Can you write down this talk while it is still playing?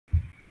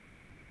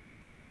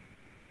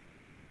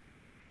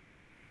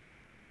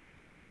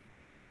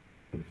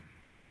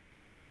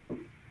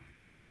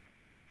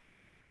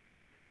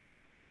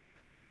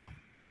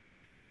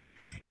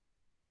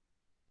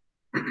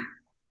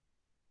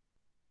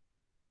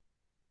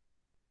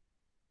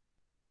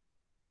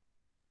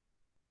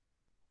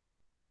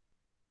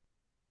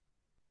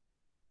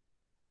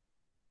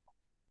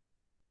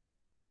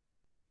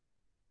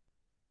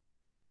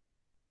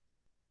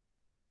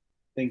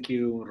Thank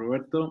you,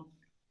 Roberto.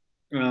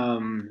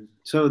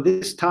 So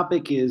this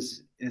topic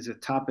is a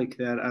topic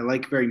that I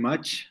like very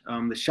much.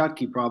 The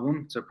Schottky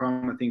problem. It's a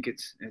problem I think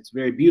it's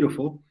very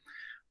beautiful.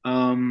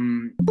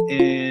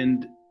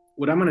 And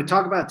what I'm going to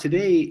talk about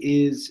today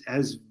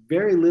has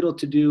very little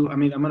to do. I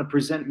mean, I'm going to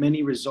present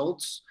many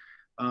results,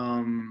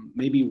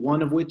 maybe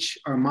one of which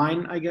are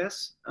mine, I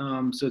guess.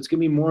 So it's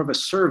going to be more of a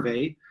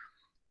survey.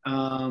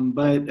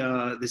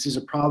 But this is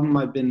a problem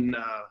I've been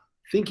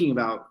thinking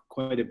about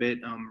quite a bit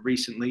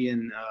recently,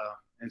 and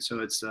so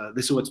this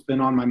is what's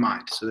been on my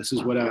mind. So this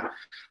is what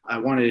I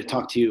wanted to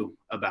talk to you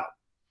about.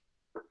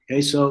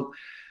 Okay, so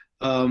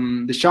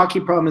the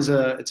Schottky problem is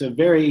it's a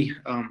very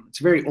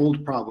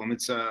old problem.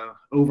 It's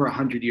over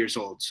 100 years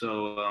old.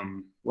 So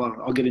well,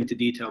 I'll get into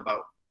detail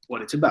about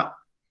what it's about.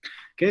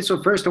 Okay,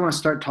 so first I want to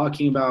start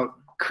talking about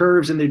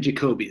curves and their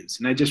Jacobians.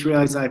 And I just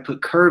realized that I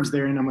put curves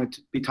there, and I'm going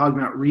to be talking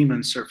about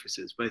Riemann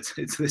surfaces, but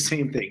it's the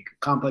same thing.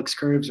 Complex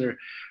curves or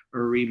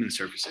Riemann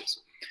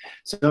surfaces.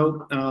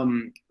 So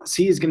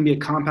C is going to be a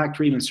compact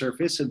Riemann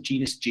surface of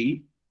genus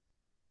G.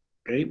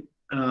 Okay,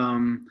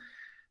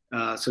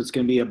 so it's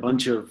going to be a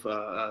bunch of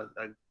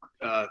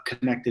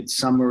connected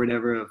sum or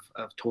whatever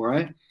of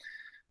tori.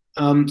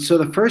 So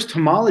the first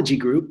homology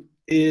group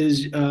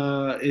is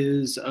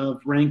of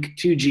rank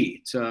 2G.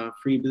 It's a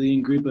free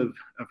abelian group of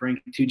rank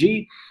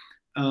 2G.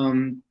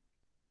 And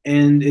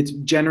it's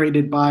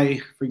generated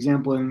by, for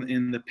example,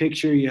 in the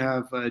picture, you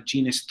have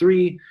genus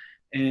 3,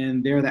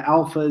 and they're the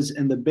alphas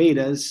and the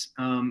betas,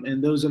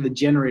 and those are the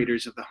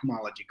generators of the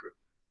homology group.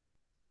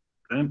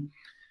 Okay.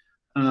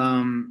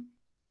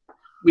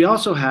 We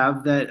also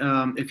have that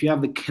if you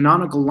have the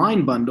canonical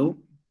line bundle,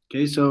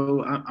 okay,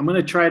 so I'm going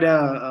to try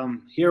to,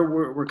 here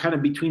we're kind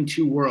of between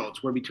two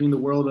worlds. We're between the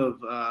world of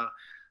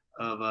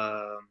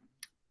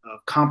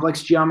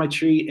complex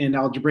geometry and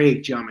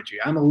algebraic geometry.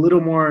 I'm a little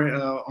more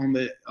on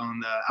the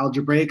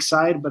algebraic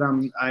side, but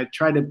I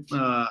try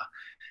to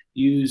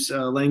use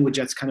language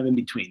that's kind of in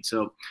between.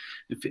 So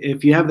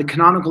if you have the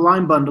canonical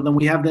line bundle, then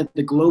we have that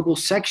the global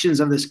sections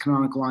of this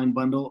canonical line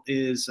bundle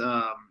is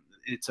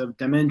it's of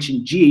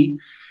dimension G,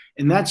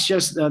 and that's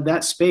just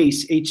that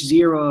space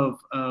H0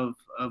 of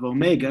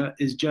omega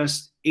is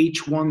just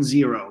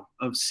H10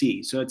 of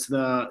C. So it's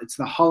the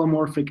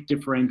holomorphic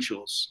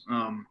differentials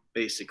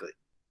basically.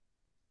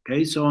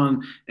 Okay, so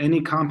on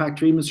any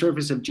compact Riemann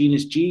surface of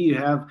genus G, you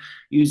have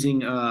using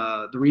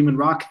the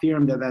Riemann-Roch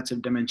theorem that's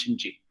of dimension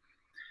G.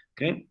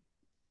 Okay,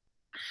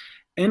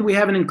 and we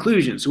have an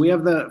inclusion. So we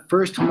have the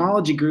first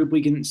homology group.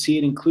 We can see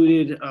it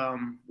included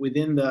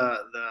within the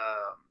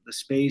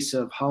space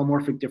of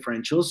holomorphic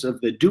differentials, of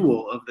the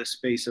dual of the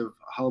space of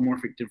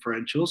holomorphic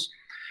differentials,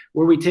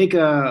 where we take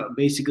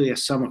basically a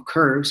sum of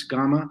curves,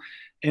 gamma,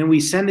 and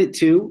we send it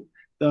to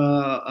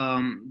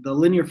the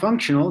linear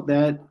functional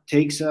that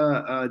takes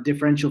a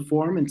differential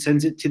form and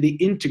sends it to the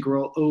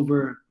integral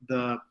over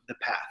the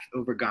path,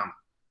 over gamma.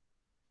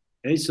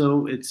 Okay,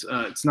 so it's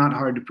not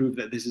hard to prove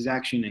that this is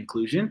actually an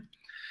inclusion.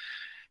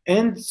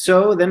 And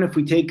so then if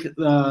we take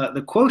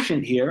the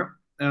quotient here,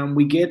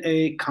 we get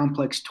a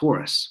complex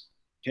torus.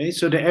 Okay,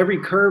 so to every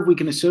curve, we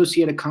can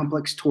associate a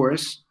complex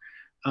torus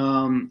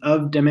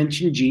of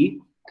dimension G,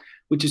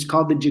 which is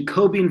called the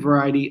Jacobian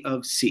variety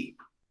of C.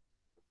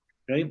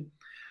 Okay.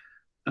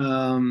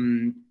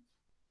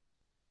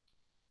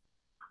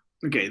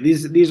 Okay,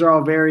 these are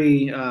all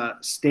very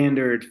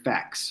standard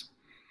facts.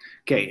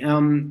 Okay,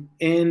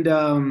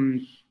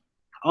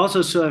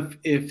 also, so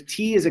if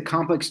T is a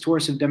complex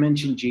torus of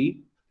dimension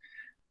G,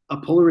 a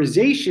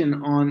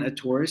polarization on a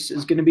torus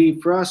is going to be,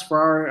 for us,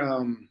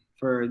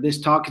 for this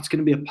talk, it's going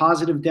to be a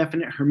positive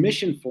definite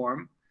Hermitian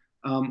form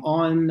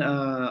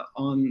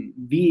on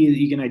V.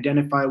 You can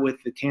identify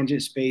with the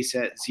tangent space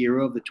at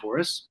 0 of the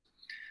torus.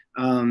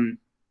 So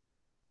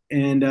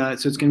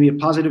it's going to be a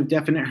positive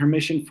definite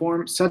Hermitian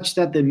form such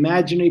that the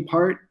imaginary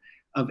part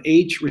of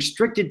H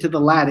restricted to the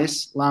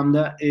lattice,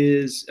 lambda,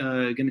 is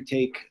going to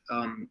take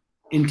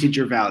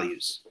integer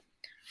values.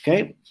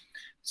 Okay?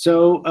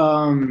 So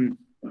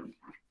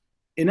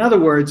in other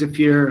words, if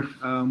you're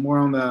more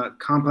on the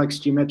complex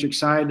geometric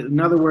side, in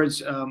other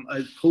words,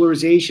 a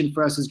polarization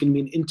for us is going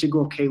to be an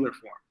integral Kähler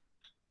form.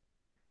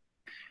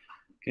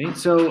 Okay,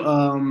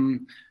 so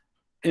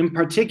in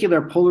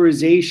particular,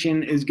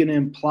 polarization is going to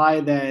imply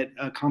that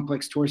a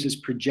complex torus is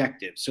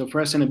projective. So for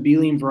us, an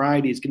abelian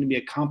variety is going to be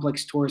a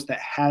complex torus that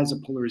has a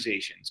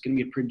polarization. It's going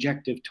to be a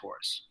projective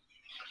torus.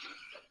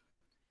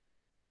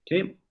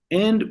 Okay,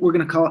 and we're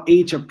going to call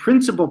H a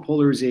principal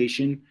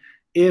polarization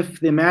if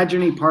the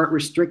imaginary part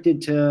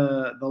restricted to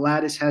the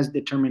lattice has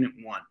determinant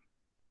 1.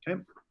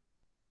 Okay.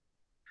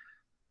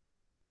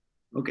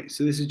 Okay,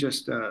 so this is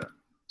just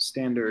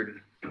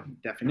standard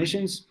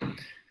definitions.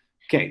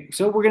 Okay,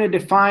 so we're going to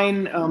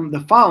define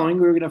the following.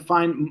 We're going to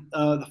find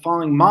the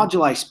following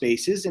moduli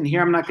spaces, and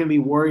here I'm not going to be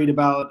worried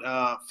about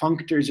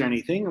functors or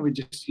anything. We're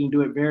just going to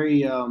do it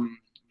very,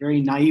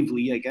 very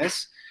naively, I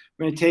guess.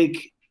 We're going to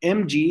take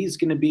MG is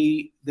going to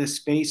be the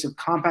space of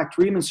compact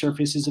Riemann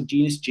surfaces of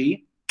genus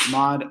G,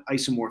 mod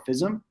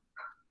isomorphism.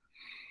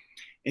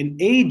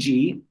 And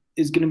AG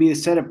is going to be a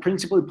set of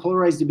principally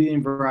polarized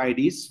abelian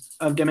varieties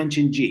of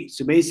dimension G.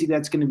 So basically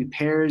that's going to be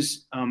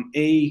pairs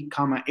A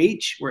comma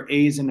H, where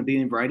A is an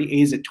abelian variety,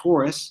 A is a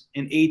torus,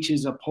 and H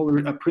is a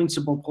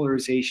principal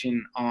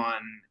polarization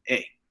on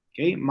A,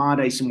 okay, mod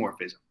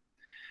isomorphism.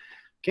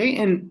 Okay,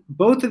 and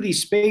both of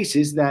these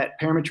spaces that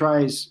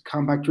parameterize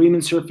compact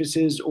Riemann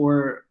surfaces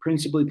or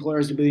principally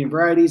polarized abelian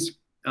varieties,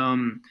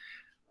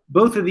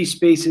 both of these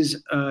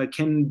spaces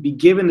can be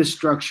given the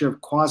structure of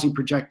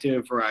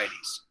quasi-projective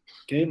varieties.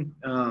 Okay,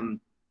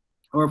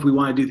 or if we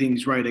want to do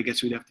things right, I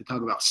guess we'd have to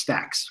talk about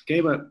stacks.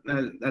 Okay, but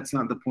that's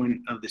not the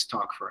point of this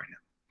talk for right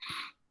now.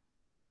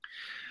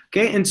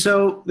 Okay, and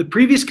so the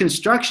previous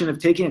construction of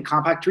taking a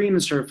compact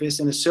Riemann surface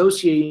and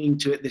associating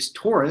to it this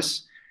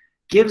torus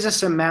gives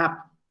us a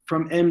map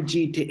from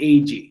MG to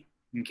AG.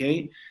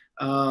 Okay,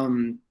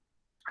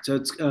 so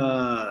it's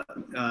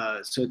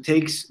so it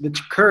takes the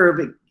curve,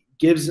 it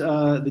gives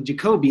the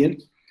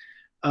Jacobian.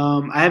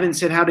 I haven't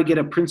said how to get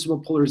a principal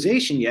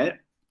polarization yet.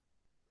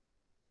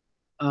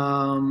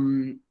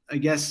 I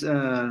guess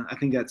I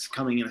think that's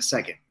coming in a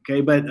second.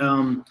 Okay, but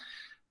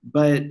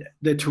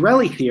the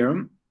Torelli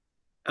theorem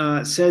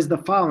says the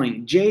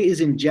following: J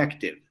is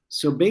injective.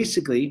 So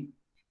basically,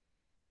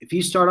 if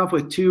you start off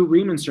with two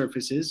Riemann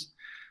surfaces,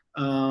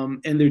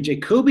 and their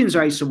Jacobians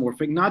are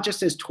isomorphic, not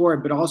just as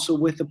toric, but also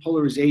with the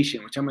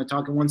polarization, which I'm going to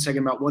talk in 1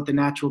 second about what the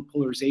natural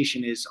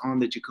polarization is on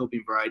the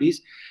Jacobian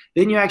varieties,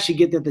 then you actually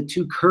get that the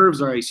two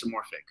curves are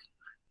isomorphic.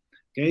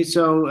 Okay,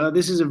 so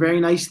this is a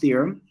very nice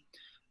theorem.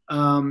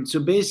 So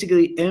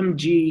basically,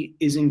 MG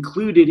is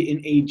included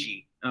in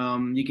AG.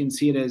 You can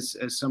see it as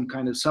some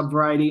kind of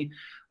subvariety,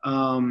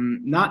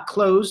 not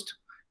closed,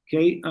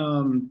 okay,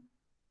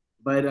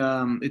 but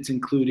it's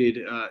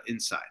included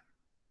inside.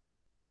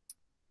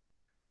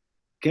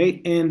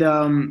 Okay,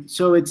 and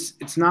so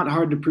it's not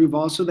hard to prove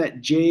also that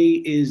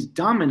J is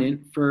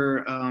dominant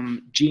for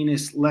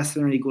genus less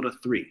than or equal to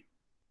 3.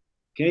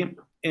 Okay,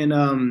 and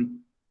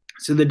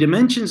so the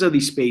dimensions of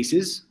these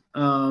spaces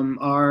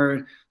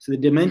are, so the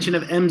dimension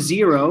of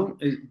M0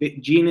 is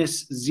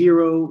genus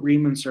 0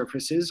 Riemann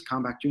surfaces,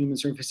 compact Riemann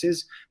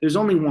surfaces. There's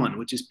only one,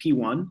 which is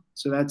P1,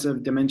 so that's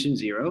of dimension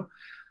 0.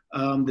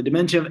 The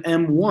dimension of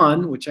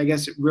M1, which I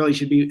guess it really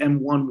should be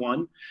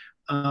M11,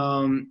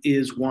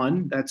 is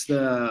 1. That's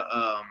the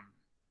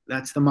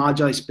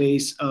moduli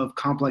space of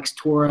complex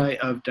tori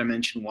of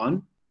dimension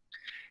 1.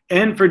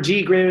 And for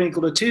G greater than or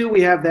equal to 2,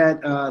 we have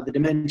that the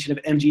dimension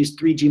of Mg is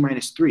 3G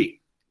minus 3.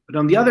 But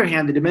on the other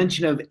hand, the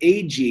dimension of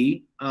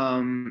AG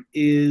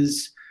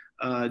is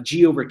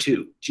G over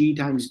 2. G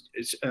times,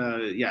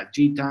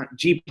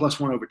 G plus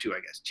 1 over 2,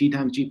 I guess. G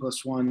times G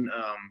plus 1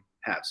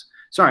 halves.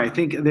 Sorry, I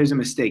think there's a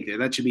mistake there.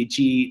 That should be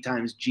G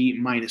times G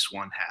minus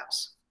 1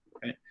 halves.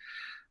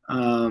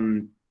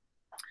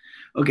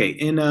 Okay,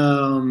 and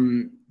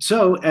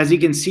so as you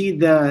can see,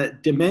 the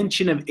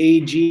dimension of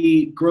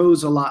AG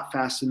grows a lot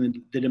faster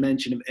than the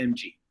dimension of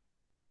MG.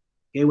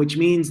 Okay, which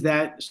means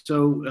that,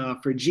 so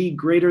for G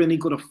greater than or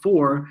equal to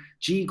 4,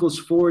 G equals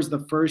 4 is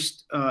the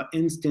first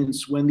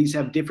instance when these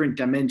have different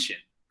dimension.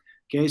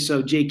 Okay,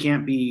 so J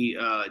can't be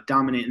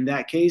dominant in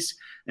that case.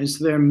 And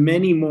so there are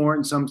many more,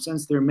 in some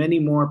sense, there are many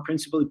more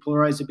principally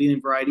polarized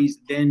abelian varieties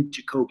than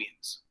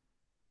Jacobians.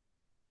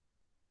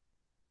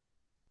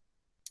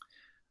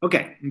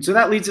 Okay, and so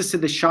that leads us to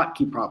the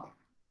Schottky problem.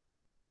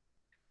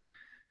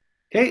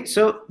 Okay,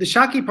 so the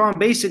Schottky problem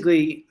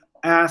basically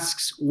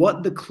asks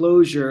what the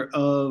closure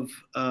of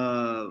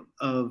the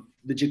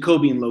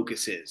Jacobian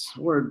locus is,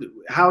 or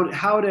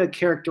how to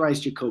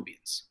characterize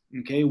Jacobians,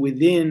 okay,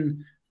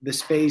 within the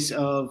space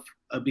of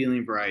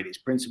abelian varieties,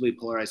 principally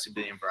polarized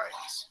abelian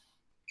varieties.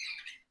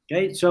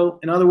 Okay, so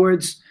in other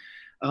words,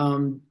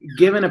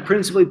 given a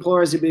principally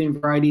polarized abelian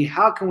variety,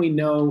 how can we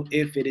know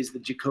if it is the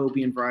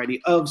Jacobian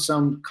variety of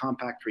some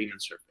compact Riemann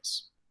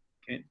surface?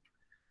 Okay,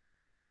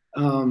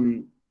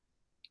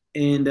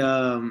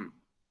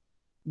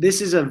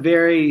 this is a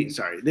very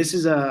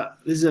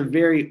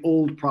very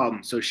old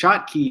problem. So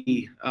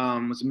Schottky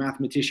was a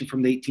mathematician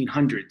from the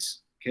 1800s.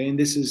 Okay, and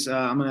this is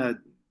I'm going to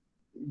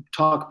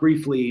talk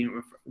briefly,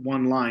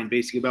 one line,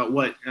 basically about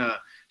what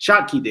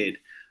Schottky did.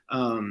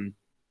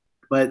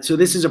 But so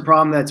this is a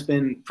problem that's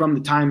been from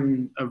the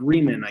time of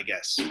Riemann, I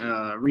guess.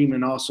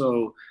 Riemann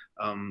also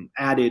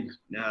added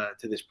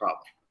to this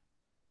problem.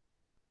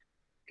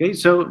 Okay,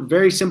 so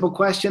very simple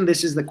question.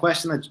 This is the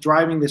question that's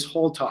driving this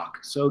whole talk.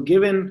 So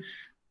given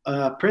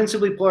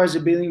principally polarized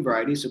abelian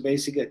variety, so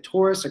basically a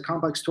torus, a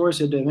complex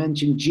torus of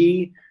dimension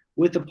G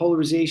with the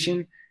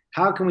polarization,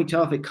 how can we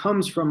tell if it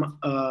comes from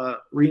a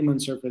Riemann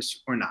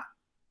surface or not?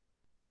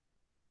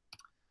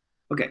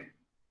 Okay,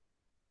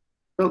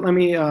 so let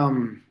me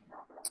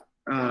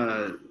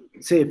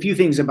say a few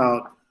things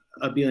about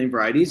abelian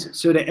varieties.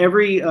 So to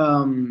every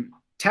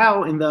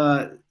tau in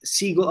the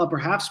Siegel upper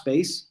half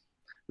space,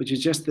 which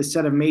is just the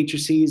set of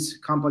matrices,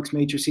 complex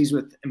matrices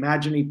with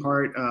imaginary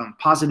part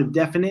positive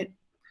definite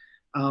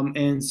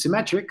and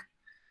symmetric,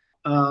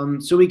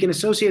 so we can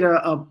associate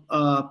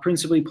a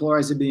principally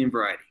polarized abelian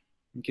variety.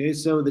 Okay,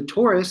 so the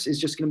torus is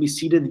just going to be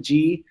C to the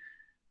G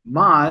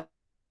mod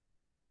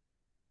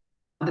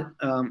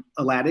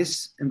a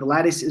lattice, and the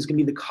lattice is going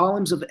to be the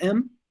columns of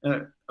M.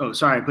 Oh,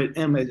 sorry, I put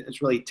M,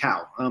 it's really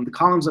tau. The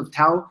columns of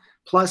tau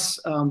plus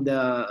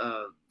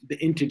the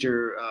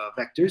integer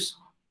vectors.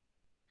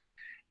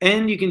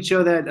 And you can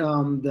show that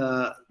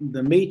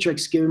the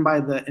matrix given by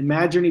the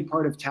imaginary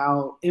part of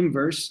tau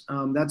inverse,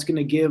 that's going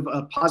to give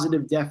a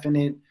positive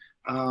definite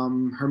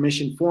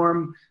Hermitian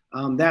form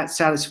that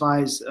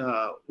satisfies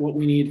what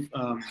we need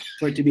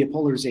for it to be a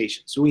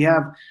polarization. So we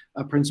have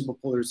a principal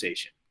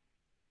polarization.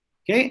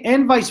 Okay,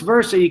 and vice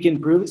versa, you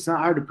can prove, it's not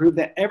hard to prove,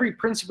 that every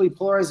principally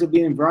polarized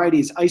abelian variety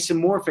is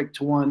isomorphic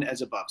to one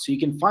as above. So you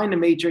can find a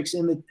matrix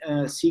in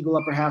the Siegel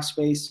upper half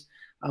space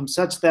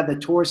such that the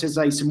torus is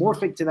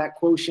isomorphic to that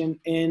quotient,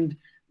 and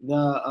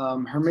the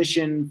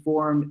Hermitian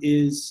form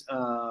is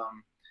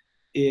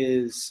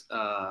as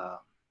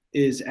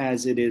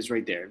it is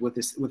right there with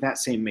that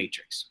same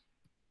matrix.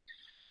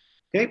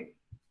 Okay,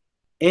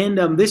 and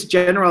this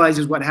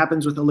generalizes what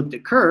happens with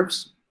elliptic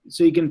curves.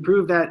 So you can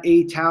prove that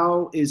a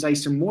tau is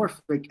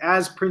isomorphic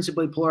as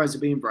principally polarized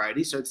abelian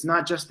variety. So it's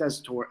not just as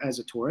a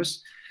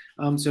torus.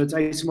 So it's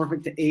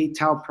isomorphic to a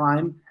tau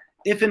prime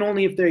if and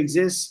only if there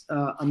exists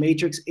a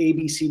matrix A,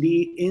 B, C,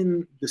 D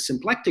in the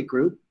symplectic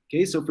group.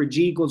 Okay, so for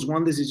G equals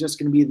 1, this is just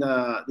going to be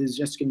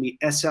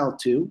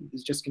SL2.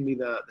 This is just going to be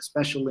the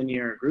special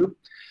linear group,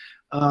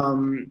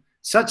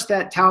 such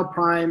that tau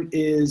prime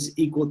is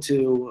equal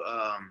to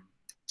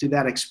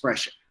that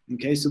expression.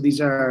 Okay, so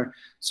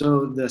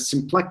the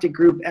symplectic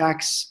group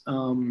acts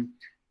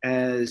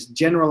as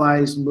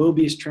generalized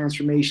Mobius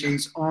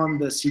transformations on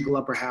the Siegel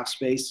upper half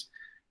space.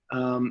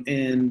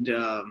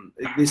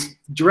 This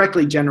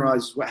directly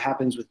generalizes what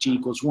happens with G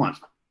equals 1.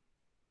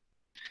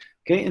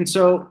 Okay, and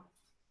so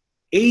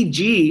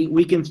AG,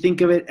 we can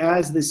think of it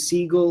as the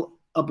Siegel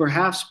upper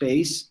half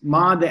space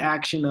mod the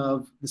action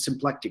of the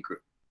symplectic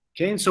group.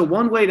 Okay, and so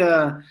one way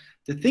to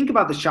think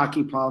about the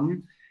Schottky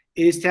problem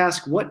is to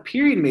ask what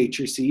period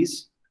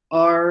matrices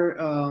are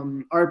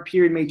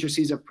period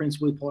matrices of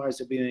principally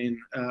polarized abelian,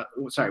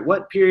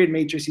 what period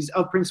matrices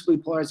of principally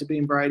polarized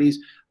abelian varieties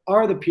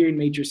are the period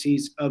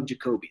matrices of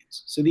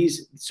Jacobians.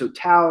 So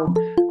tau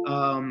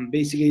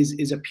basically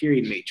is a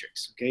period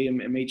matrix. Okay, a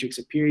matrix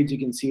of periods, you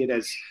can see it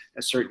as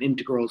certain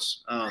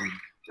integrals,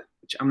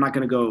 which I'm not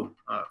going to go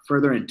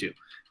further into.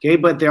 Okay,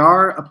 but there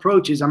are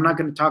approaches, I'm not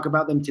going to talk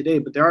about them today,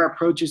 but there are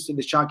approaches to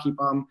the Schottky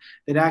problem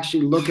that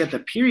actually look at the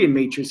period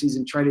matrices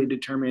and try to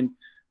determine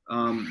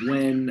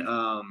when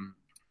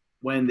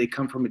they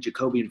come from a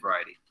Jacobian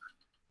variety.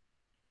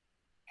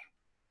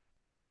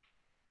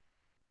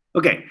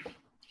 Okay,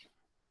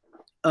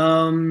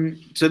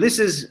 so this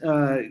is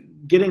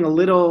getting a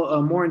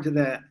little more into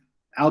the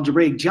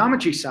algebraic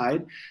geometry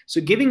side. So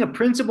giving a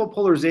principal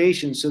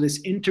polarization, so this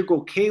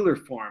integral Kähler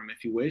form,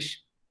 if you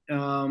wish,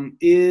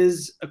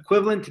 is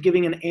equivalent to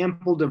giving an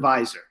ample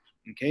divisor.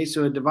 Okay,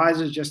 so a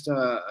divisor is just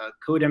a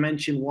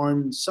codimension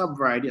 1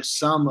 subvariety, a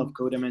sum of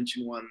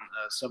codimension 1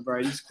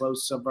 subvarieties,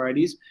 closed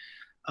subvarieties.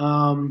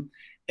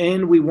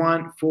 And we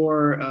want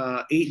for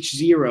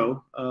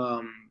H0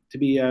 to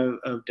be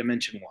of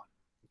dimension 1.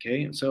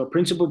 Okay, so a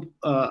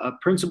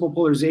principal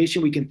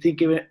polarization, we can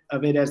think of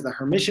it as the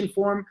Hermitian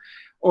form,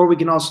 or we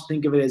can also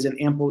think of it as an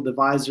ample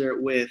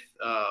divisor with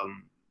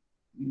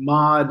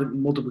mod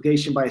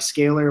multiplication by a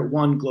scalar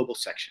 1 global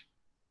section.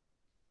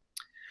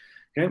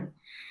 Okay.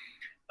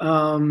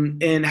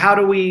 And how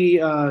do we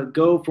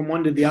go from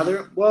one to the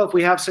other? Well, if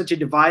we have such a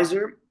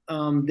divisor,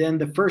 then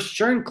the first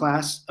Chern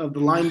class of the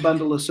line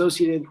bundle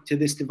associated to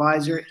this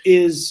divisor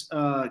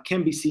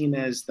can be seen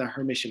as the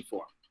Hermitian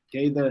form.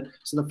 Okay,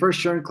 so the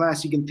first Chern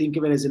class, you can think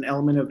of it as an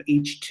element of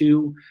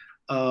H2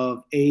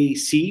 of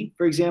AC,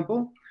 for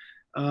example.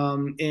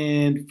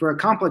 And for a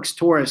complex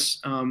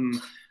torus,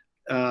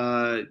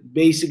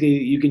 basically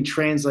you can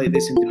translate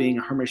this into being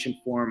a Hermitian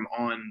form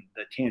on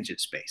the tangent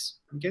space.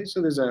 Okay,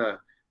 so there's a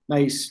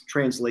nice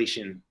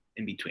translation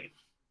in between.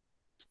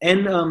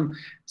 And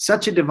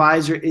such a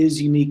divisor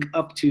is unique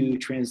up to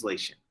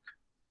translation.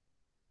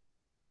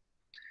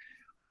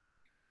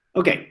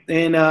 Okay,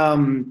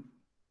 and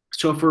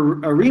so for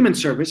a Riemann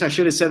surface, I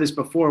should have said this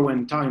before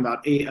when talking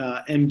about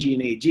MG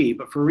and AG,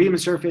 but for a Riemann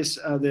surface,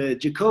 the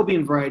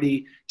Jacobian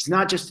variety is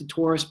not just a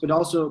torus, but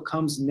also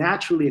comes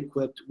naturally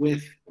equipped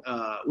with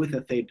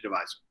a theta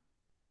divisor.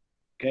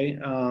 Okay,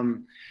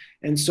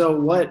 and so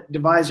what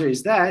divisor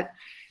is that?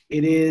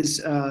 It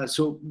is,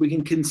 so we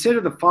can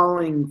consider the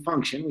following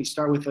function. We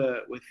start with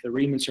the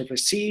Riemann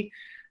surface C,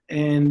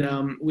 and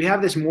we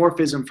have this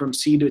morphism from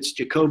C to its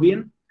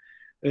Jacobian.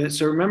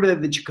 So remember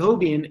that the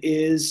Jacobian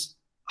is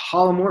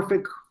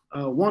holomorphic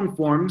 1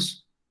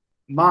 forms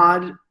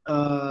mod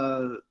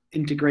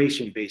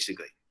integration,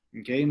 basically.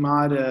 Okay,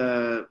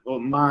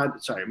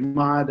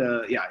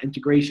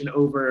 integration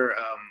over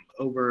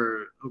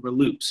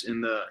loops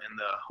in the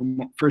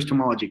first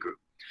homology group.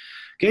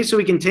 Okay, so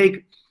we can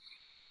take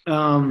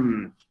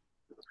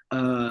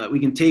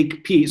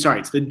P, sorry,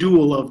 it's the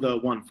dual of the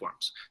 1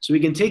 forms. So we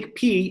can take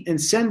P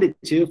and send it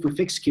to, if we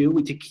fix Q,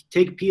 we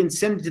take P and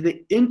send it to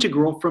the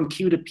integral from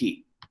Q to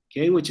P,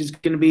 okay, which is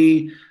going to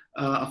be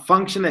a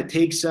function that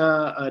takes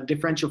a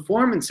differential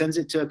form and sends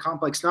it to a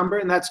complex number,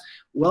 and that's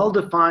well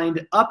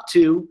defined up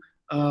to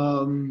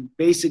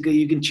basically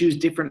you can choose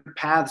different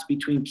paths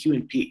between Q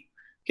and P.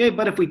 Okay,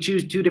 but if we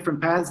choose two different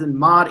paths, then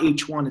mod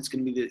H1, it's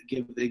going to be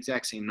give the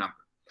exact same number.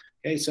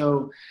 Okay,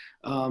 so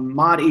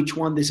mod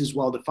H1, this is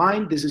well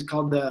defined. This is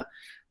called the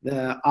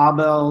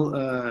Abel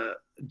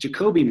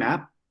Jacobi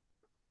map.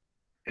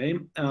 Okay,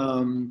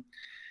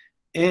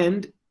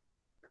 and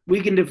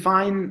we can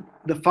define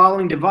the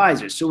following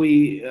divisors. So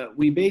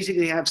we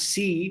basically have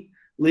C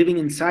living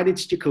inside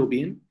its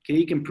Jacobian. Okay,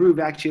 you can prove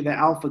actually that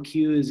alpha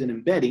Q is an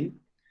embedding.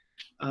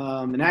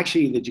 And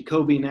actually, the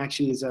Jacobian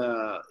actually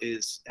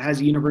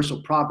has a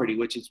universal property,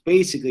 which is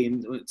basically,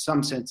 in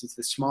some sense, it's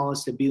the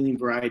smallest abelian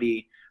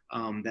variety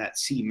that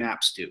C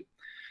maps to.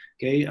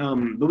 Okay,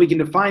 but we can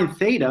define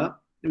theta.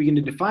 We can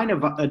define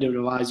a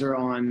divisor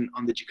on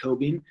the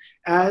Jacobian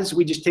as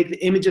we just take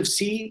the image of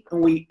C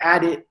and we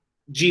add it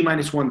G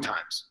minus 1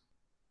 times.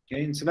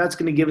 Okay, and so that's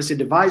going to give us a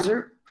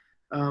divisor.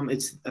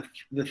 It's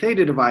the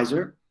theta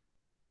divisor,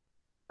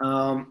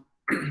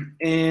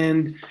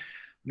 and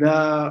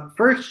the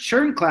first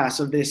Chern class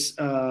of this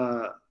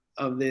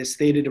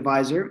theta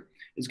divisor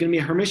is going to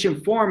be a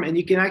Hermitian form, and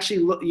you can actually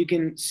look, you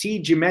can see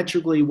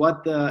geometrically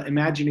what the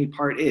imaginary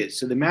part is.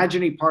 So the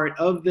imaginary part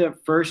of the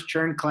first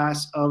Chern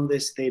class of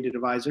this theta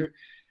divisor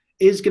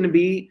is going to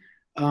be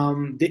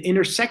the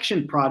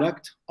intersection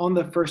product on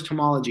the first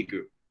homology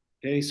group.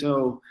 Okay,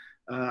 so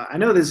I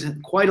know there's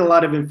quite a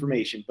lot of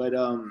information, but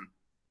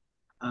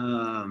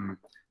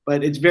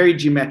it's very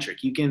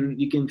geometric. You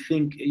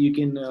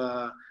can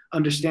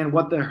understand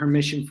what the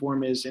Hermitian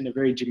form is in a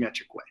very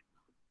geometric way.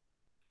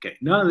 Okay,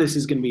 none of this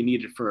is going to be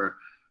needed for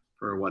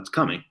what's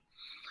coming.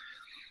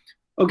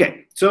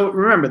 Okay, so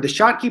remember, the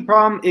Schottky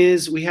problem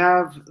is we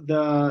have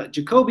the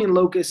Jacobian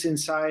locus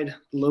inside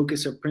the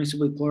locus of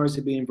principally polarized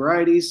abelian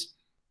varieties,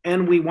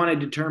 and we want to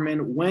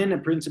determine when a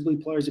principally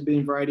polarized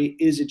abelian variety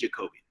is a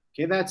Jacobian.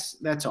 Okay,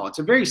 that's all. It's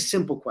a very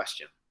simple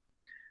question.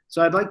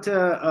 So I'd like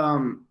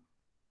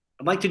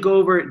to go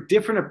over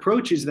different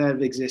approaches that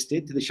have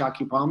existed to the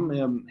Schottky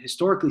problem,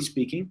 historically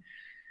speaking.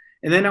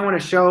 And then I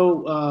want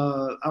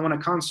to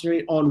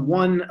concentrate on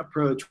one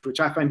approach, which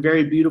I find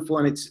very beautiful,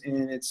 and it's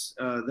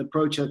the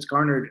approach that's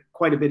garnered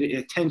quite a bit of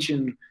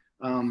attention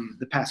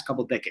the past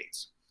couple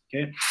decades.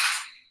 Okay,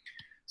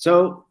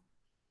 so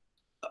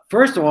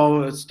first of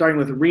all, starting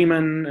with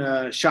Riemann,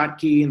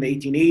 Schottky in the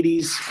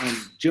 1880s,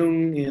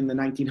 Jung in the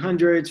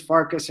 1900s,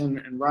 Farkas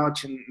and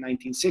Rauch in the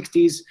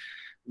 1960s.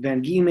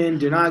 Van Giemen,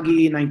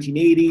 Donaghy,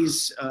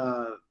 1980s,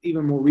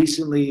 even more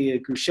recently,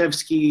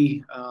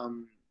 Gruszewski,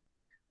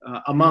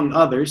 among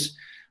others.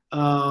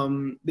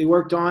 They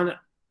worked on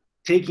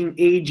taking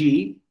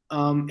AG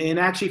and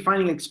actually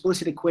finding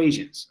explicit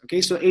equations.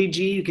 Okay, so AG,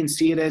 you can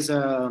see it as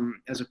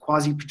a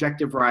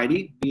quasi-projective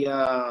variety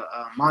via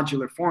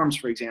modular forms,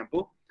 for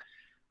example.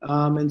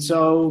 And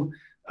so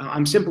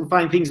I'm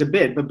simplifying things a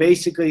bit, but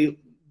basically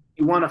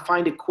you want to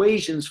find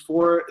equations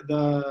for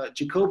the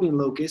Jacobian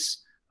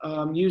locus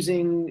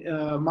using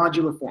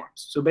modular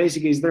forms. So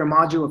basically, is there a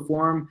modular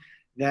form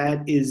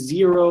that is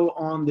 0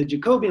 on the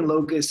Jacobian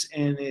locus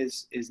and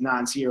is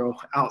non-zero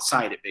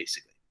outside it,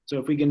 basically? So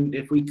if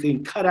we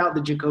can cut out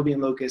the Jacobian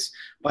locus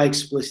by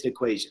explicit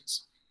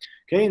equations.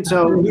 Okay, and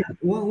so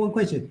one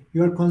question: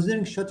 you are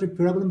considering Schottky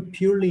problem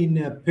purely in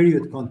a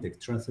period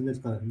context,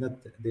 transcendental, not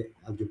the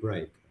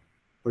algebraic.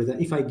 For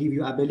example, if I give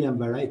you abelian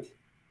variety,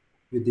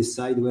 you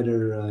decide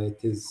whether it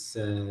is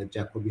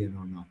Jacobian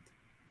or not.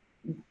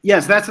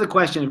 Yes, that's the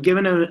question.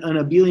 Given an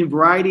abelian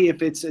variety,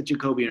 if it's a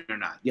Jacobian or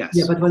not. Yes.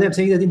 Yeah, but what I'm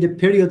saying is that in the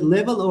period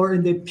level or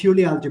in the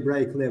purely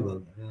algebraic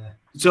level.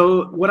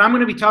 So what I'm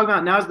going to be talking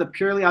about now is the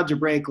purely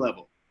algebraic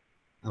level.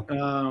 Okay.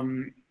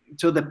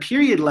 So the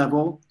period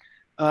level.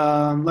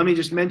 Let me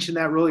just mention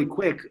that really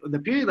quick. The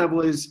period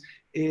level is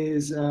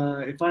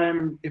if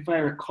I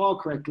recall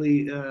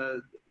correctly,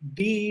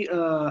 the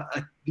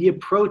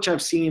approach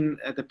I've seen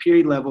at the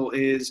period level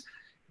is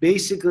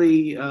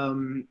basically.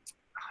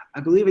 I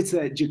believe it's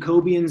that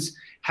Jacobians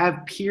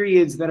have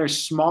periods that are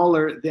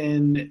smaller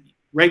than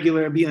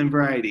regular abelian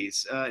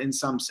varieties in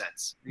some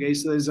sense. Okay,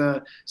 so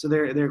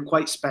they're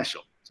quite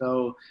special.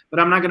 So, but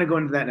I'm not going to go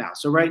into that now.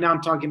 So right now I'm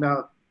talking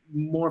about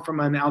more from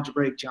an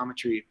algebraic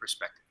geometry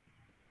perspective.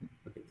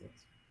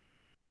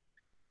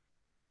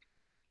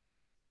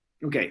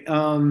 Okay,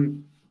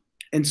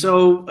 and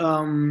so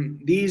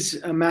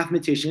these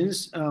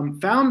mathematicians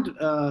found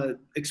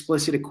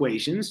explicit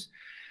equations.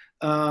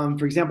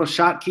 For example,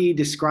 Schottky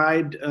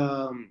described,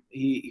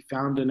 he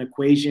found an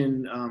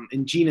equation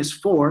in genus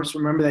 4. So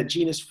remember that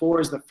genus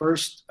 4 is the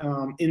first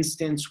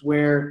instance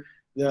where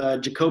the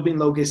Jacobian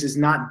locus is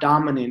not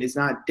dominant, is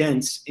not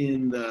dense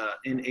in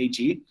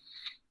AG.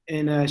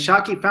 And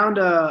Schottky found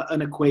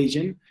an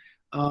equation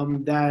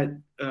that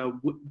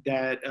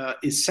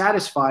is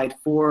satisfied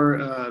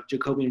for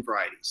Jacobian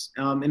varieties.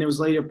 And it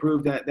was later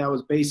proved that that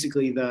was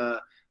basically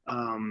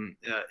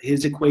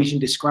his equation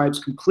describes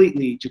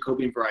completely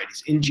Jacobian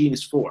varieties in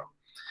genus 4.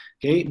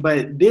 Okay,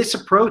 but this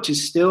approach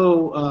is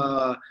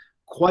still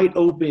quite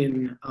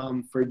open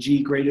for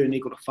G greater than or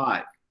equal to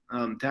 5.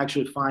 to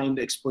actually find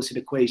explicit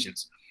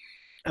equations.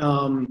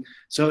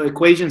 So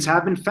equations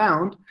have been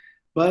found,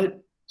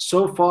 but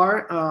so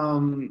far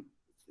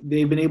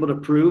they've been able to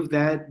prove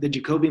that the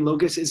Jacobian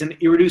locus is an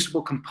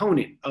irreducible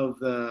component of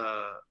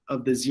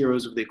the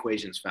zeros of the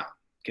equations found.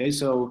 Okay,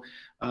 so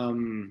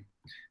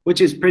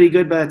which is pretty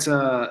good, but it's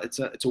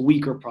a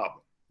weaker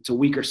problem. It's a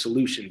weaker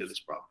solution to this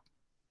problem.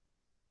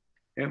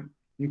 Okay,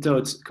 and so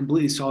it's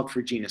completely solved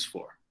for genus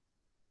 4.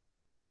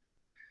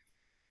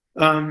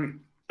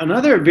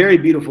 Another very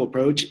beautiful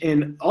approach,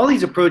 and all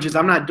these approaches,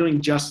 I'm not doing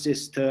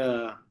justice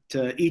to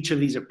each of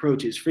these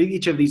approaches. For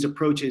each of these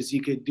approaches,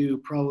 you could do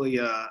probably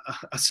a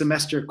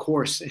semester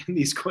course in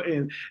these,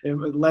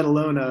 let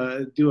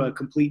alone do a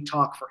complete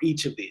talk for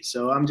each of these.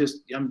 So I'm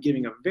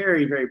giving a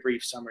very, very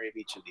brief summary of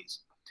each of these.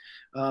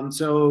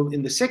 So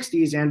in the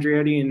 60s,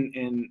 Andreotti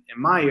and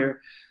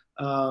Meyer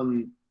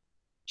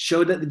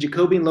showed that the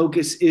Jacobian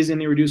locus is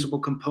an irreducible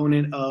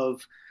component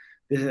of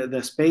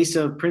the space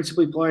of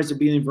principally polarized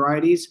abelian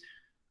varieties,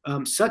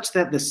 such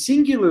that the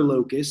singular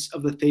locus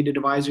of the theta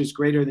divisor is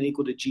greater than or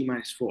equal to g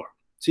minus 4.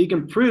 So you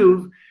can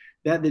prove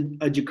that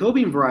a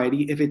Jacobian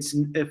variety, if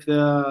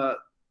the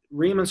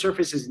Riemann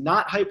surface is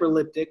not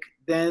hyperelliptic,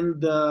 then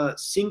the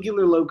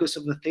singular locus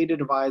of the theta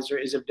divisor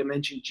is of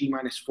dimension g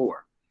minus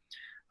 4.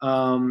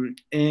 And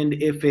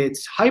if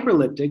it's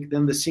hyperelliptic,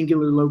 then the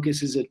singular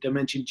locus is of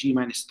dimension g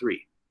minus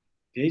 3.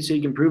 Okay, so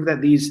you can prove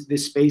that this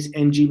space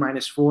ng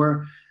minus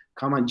 4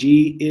 comma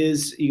G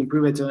is, you can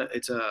prove it's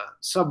a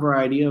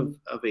subvariety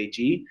of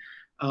AG,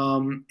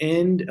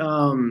 and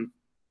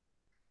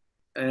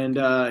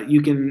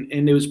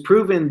it was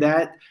proven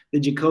that the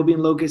Jacobian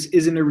locus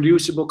is an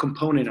irreducible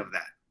component of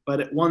that.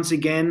 But once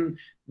again,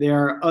 there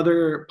are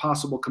other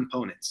possible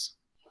components.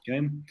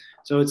 Okay,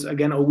 so it's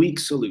again a weak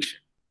solution.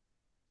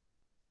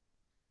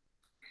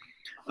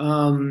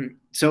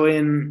 So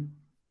in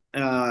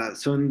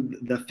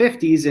the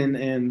 50s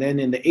and then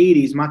in the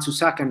 80s,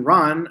 Matsusaka and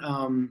Ran.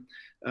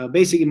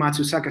 Basically,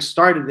 Matsusaka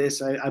started this.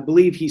 I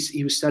believe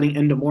he was studying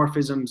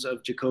endomorphisms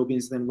of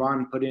Jacobians. Then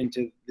Ron put it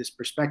into this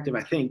perspective,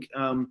 I think,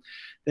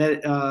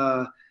 that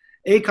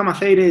A comma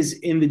theta is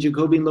in the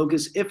Jacobian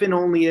locus if and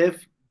only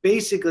if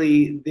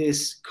basically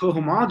this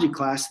cohomology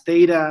class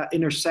theta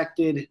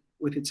intersected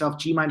with itself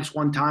g minus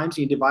 1 times,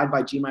 and you divide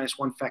by g minus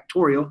 1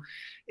 factorial,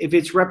 if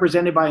it's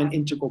represented by an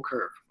integral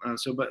curve.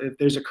 But if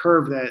there's a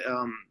curve that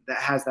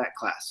has that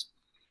class.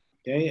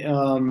 Okay,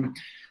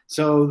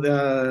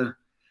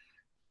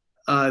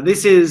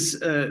 this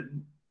is,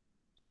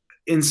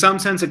 in some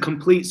sense, a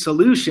complete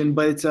solution,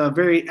 but it's a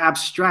very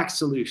abstract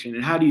solution.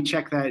 And how do you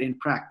check that in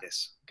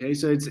practice? Okay,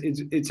 so this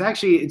is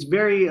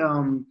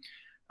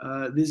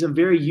a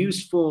very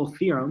useful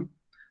theorem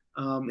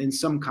in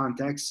some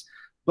contexts.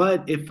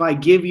 But if I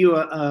give you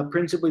a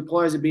principally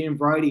polarized abelian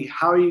variety,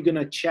 how are you going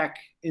to check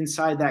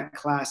inside that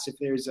class if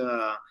there's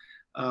a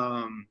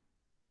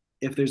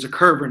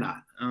curve or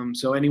not?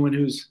 So anyone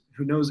who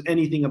knows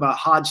anything about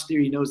Hodge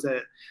theory knows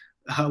that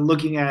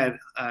looking at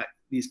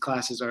these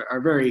classes are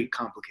very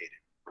complicated.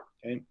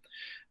 Okay,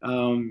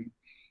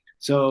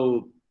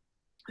 so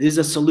it is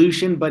a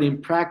solution, but in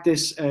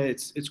practice,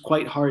 it's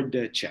quite hard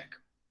to check.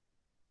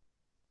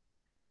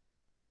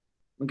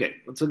 Okay,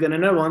 let's look at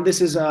another one. This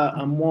is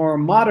a more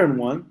modern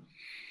one.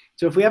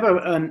 So if we have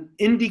an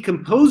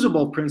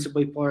indecomposable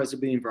principally polarized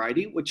abelian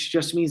variety, which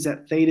just means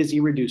that theta is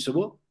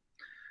irreducible,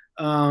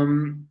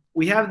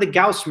 we have the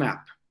Gauss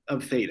map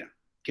of theta.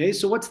 Okay,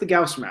 so what's the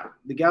Gauss map?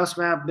 The Gauss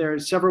map, there are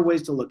several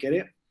ways to look at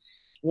it.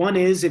 One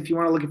is, if you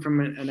want to look at it from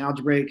an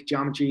algebraic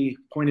geometry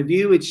point of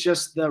view, it's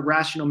just the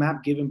rational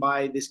map given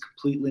by this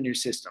complete linear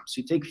system.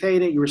 So you take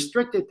theta, you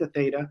restrict it to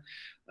theta,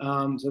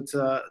 so it's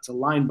a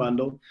line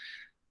bundle.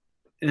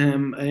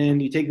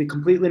 And you take the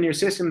complete linear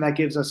system, that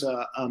gives us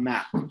a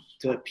map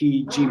to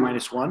PG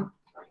minus 1.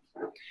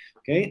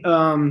 Okay.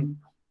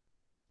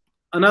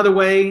 Another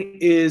way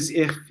is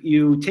if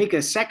you take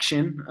a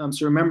section.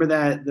 So remember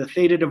that the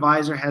theta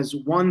divisor has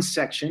one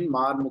section,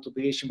 mod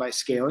multiplication by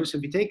scalar. So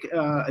if you take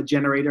a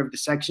generator of the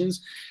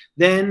sections,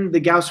 then the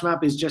Gauss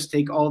map is just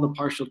take all the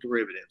partial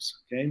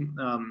derivatives, okay,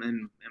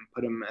 and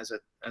put them as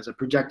a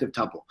projective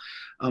tuple.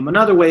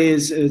 Another way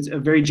is a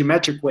very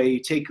geometric way. You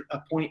take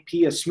a point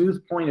P, a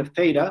smooth point of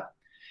theta.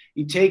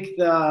 You take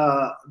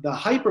the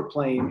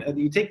hyperplane,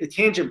 you take the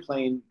tangent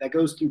plane that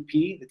goes through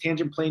P, the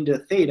tangent plane to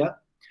theta,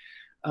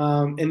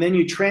 and then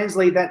you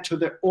translate that to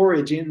the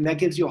origin. And that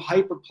gives you a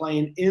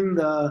hyperplane in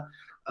the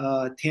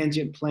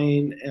tangent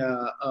plane,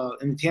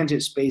 in the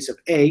tangent space of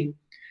A.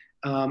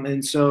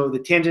 And so the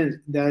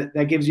tangent,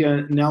 that gives you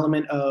an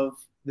element of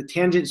the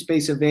tangent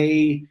space of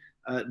A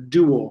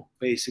dual,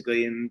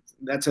 basically. And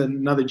that's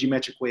another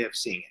geometric way of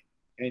seeing it.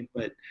 Okay,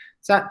 but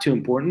it's not too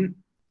important.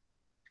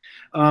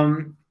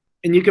 And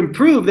you can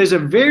prove there's a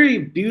very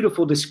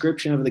beautiful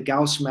description of the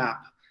Gauss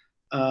map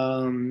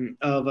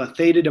of a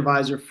theta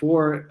divisor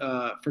for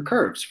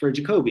curves, for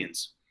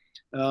Jacobians.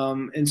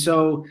 And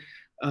so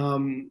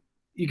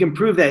you can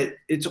prove that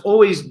it's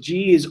always,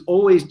 G is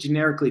always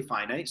generically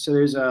finite. So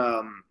there's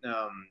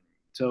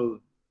so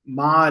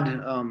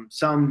mod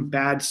some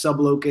bad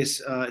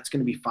sublocus, it's going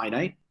to be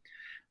finite.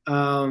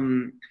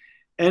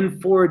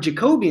 And for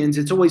Jacobians,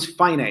 it's always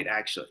finite,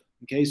 actually.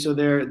 Okay, so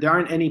there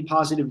aren't any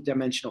positive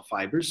dimensional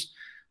fibers.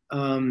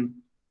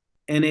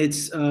 And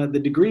it's the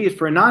degree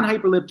for a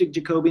non-hyperelliptic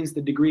Jacobians,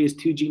 the degree is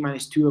 2g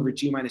minus 2 over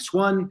g minus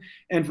 1.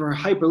 And for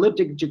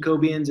hyperelliptic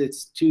Jacobians,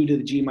 it's 2 to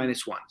the g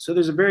minus 1. So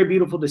there's a very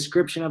beautiful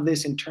description of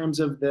this in terms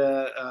of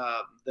the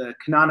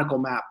canonical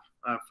map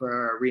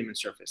for a Riemann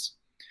surface.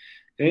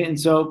 Okay, and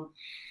so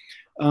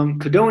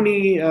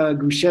Codoni,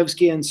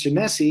 Gruszewski, and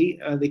Cernesi,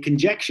 they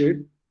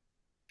conjectured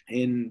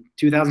in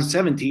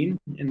 2017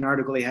 in an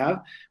article they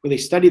have where they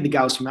studied the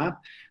Gauss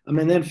map.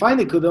 And then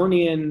finally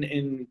Codoni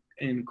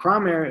and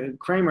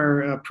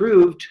Kramer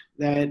proved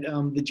that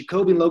the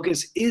Jacobian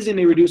locus is an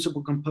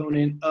irreducible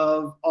component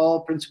of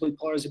all principally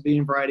polarized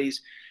abelian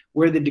varieties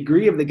where the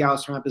degree of the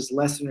Gauss map is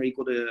less than or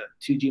equal to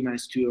 2g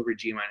minus 2 over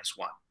g minus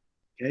 1.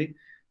 Okay,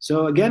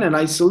 so again, a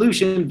nice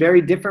solution,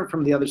 very different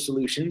from the other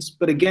solutions,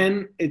 but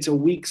again, it's a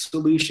weak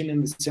solution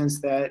in the sense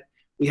that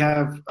we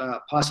have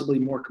possibly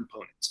more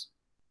components.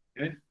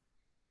 Okay.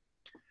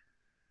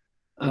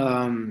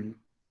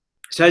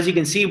 So as you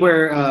can see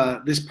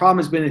where this problem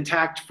has been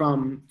attacked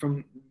from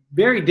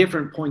very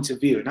different points of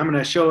view. And I'm going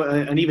to show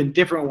an even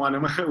different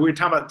one. We're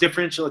talking about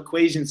differential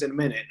equations in a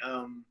minute.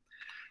 Oh,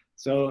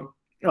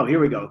 here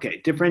we go.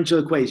 Okay, differential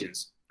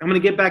equations. I'm going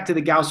to get back to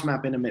the Gauss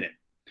map in a minute.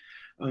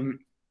 In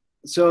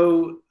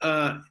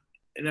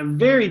a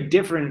very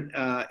different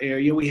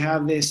area, we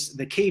have the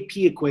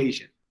KP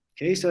equation.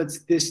 Okay, so it's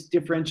this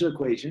differential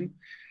equation.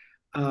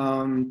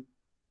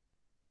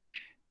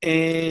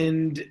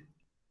 And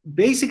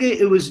basically,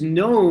 it was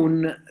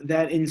known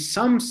that in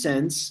some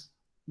sense,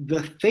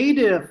 the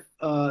theta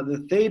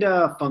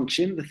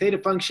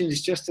function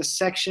is just a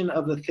section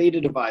of the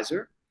theta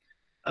divisor.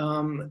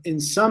 In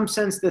some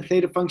sense, the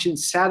theta function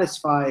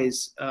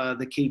satisfies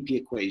the KP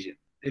equation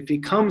if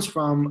it comes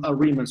from a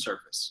Riemann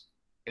surface,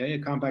 okay, a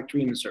compact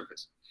Riemann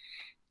surface.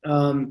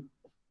 And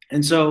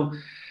so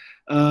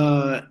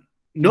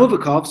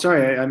Novikov,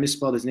 sorry, I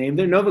misspelled his name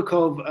there.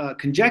 Novikov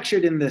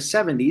conjectured in the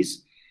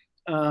 70s.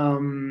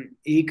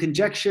 He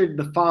conjectured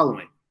the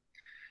following.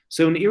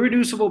 So an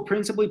irreducible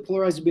principally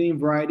polarized abelian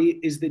variety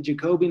is the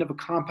Jacobian of a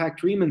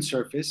compact Riemann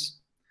surface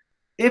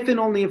if and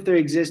only if there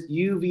exist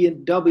u, v,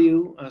 and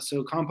w,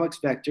 so complex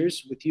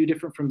vectors with u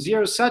different from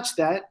 0, such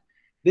that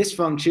this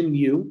function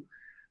u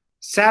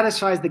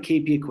satisfies the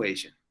KP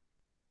equation.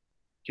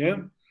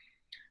 Okay?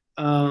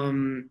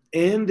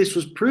 And this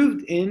was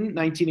proved in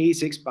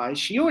 1986 by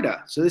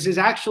Shioda. So this is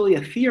actually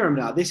a theorem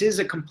now. This is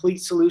a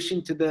complete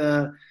solution to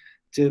the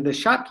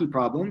Schottky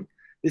problem.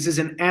 This is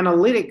an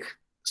analytic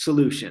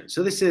solution.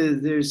 So this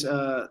is there's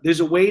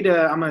a way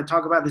to, I'm going to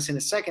talk about this in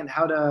a second,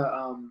 how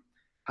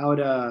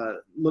to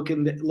look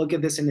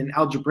at this in an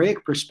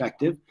algebraic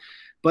perspective,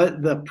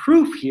 but the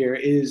proof here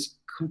is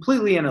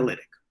completely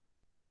analytic.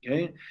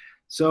 Okay,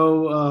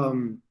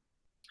 so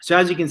so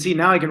as you can see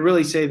now, I can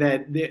really say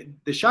that the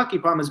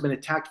Schottky problem has been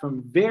attacked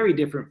from very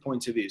different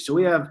points of view. So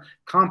we have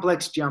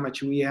complex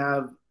geometry, we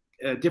have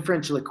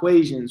differential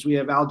equations, we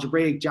have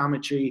algebraic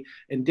geometry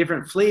and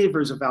different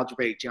flavors of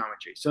algebraic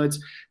geometry. So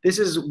this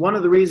is one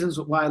of the reasons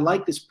why I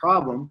like this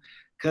problem,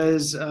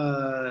 because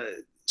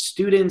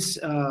students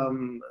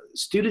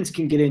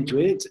can get into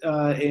it,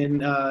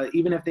 and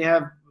even if they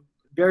have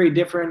very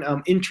different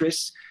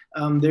interests,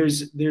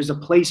 there's a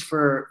place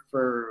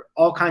for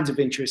all kinds of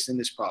interests in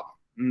this problem,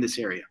 in this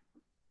area.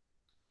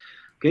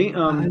 Okay.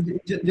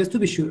 Just to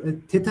be sure,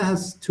 theta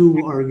has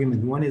two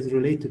arguments. One is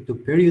related to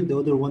period, the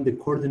other one the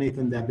coordinate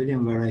on the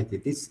abelian variety.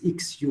 This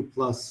xu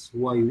plus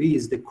yv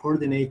is the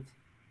coordinate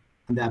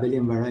on the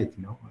abelian variety,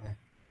 no?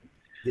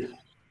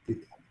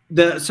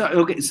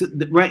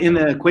 Right in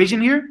the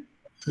equation here.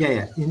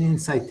 Yeah,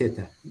 inside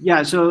theta.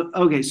 Yeah. So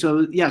okay.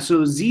 So yeah.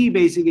 So z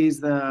basically is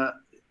the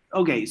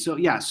okay. So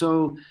yeah.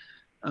 So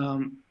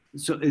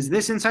so is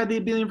this inside the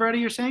abelian variety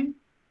you're saying?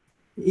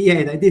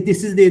 Yeah,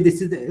 this is the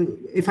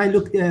if I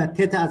look at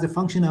theta as a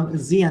function of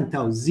z and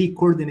tau, z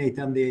coordinate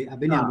on the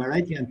abelian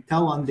variety and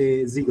tau on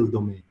the Siegel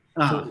domain.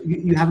 So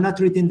you have not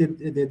written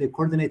the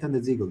coordinate on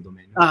the Siegel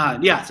domain. No?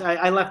 Yes,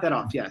 I left that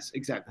off. Yes,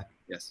 exactly.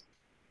 Yes.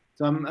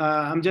 So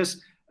I'm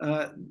just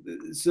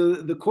so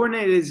the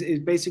coordinate is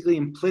basically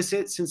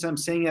implicit, since I'm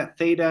saying that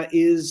theta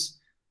is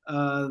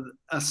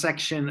a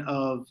section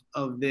of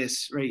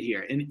this right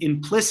here, and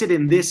implicit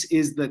in this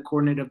is the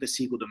coordinate of the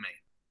Siegel domain.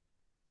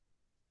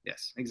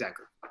 Yes,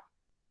 exactly.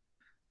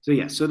 So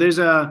yeah, so there's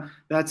a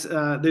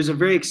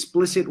very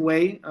explicit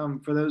way,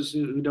 for those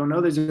who don't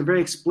know, there's a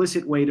very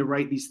explicit way to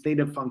write these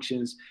theta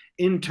functions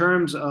in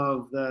terms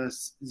of the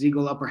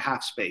Siegel upper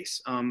half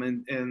space,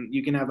 and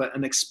you can have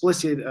an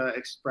explicit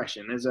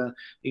expression as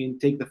you can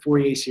take the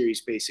Fourier series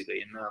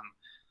basically, and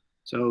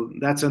so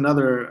that's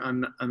another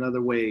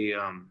way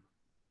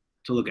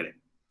to look at it.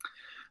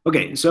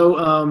 Okay,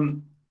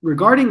 so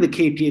regarding the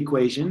KP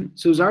equation,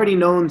 so it's already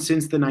known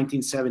since the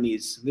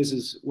 1970s. This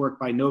is work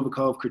by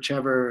Novikov,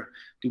 Khrushchev,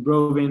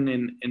 Dubrovin,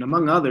 and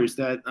among others,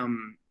 that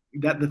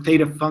the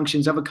theta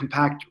functions of a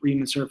compact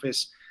Riemann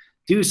surface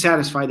do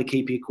satisfy the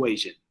KP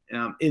equation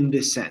in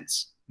this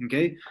sense.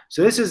 Okay,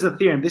 so this is the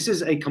theorem. This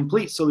is a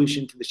complete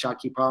solution to the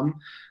Schottky problem,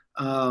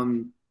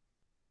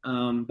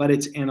 but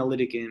it's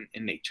analytic in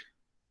nature.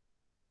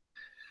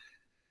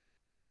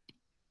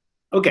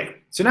 Okay,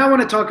 so now I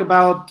want to talk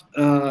about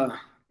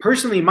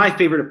personally my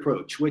favorite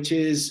approach, which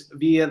is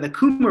via the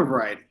Kummer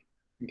variety.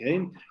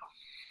 Okay,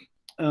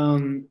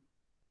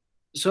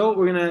 so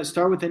we're going to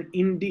start with an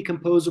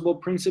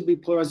indecomposable, principally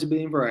polarized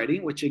abelian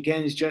variety, which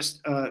again is just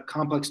a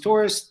complex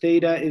torus.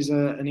 Theta is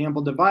an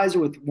ample divisor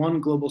with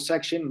one global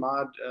section,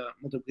 mod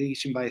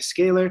multiplication by a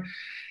scalar.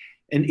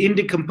 And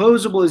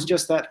indecomposable is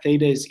just that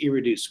theta is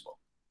irreducible.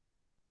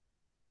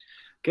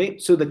 Okay,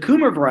 so the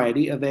Kummer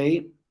variety of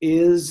A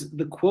is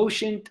the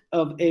quotient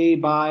of A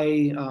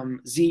by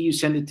Z. You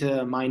send it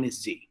to minus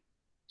Z.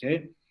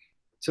 Okay.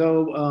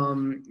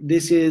 So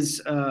this is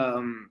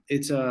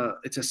it's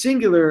a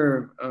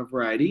singular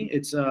variety.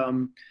 It's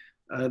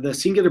the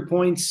singular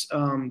points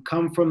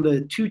come from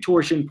the two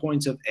torsion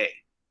points of A.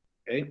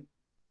 Okay.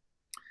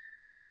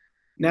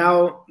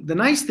 Now the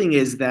nice thing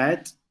is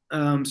that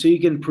so you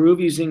can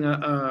prove using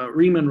a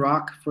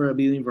Riemann-Roch for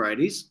abelian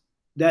varieties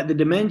that the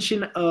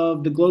dimension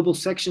of the global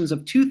sections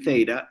of 2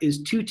 theta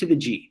is 2 to the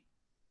g.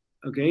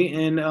 Okay,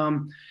 and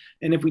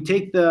if we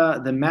take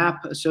the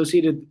map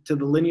associated to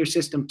the linear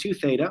system 2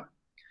 theta.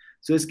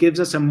 So this gives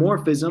us a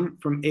morphism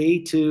from A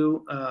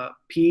to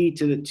P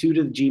to the 2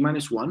 to the G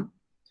minus 1.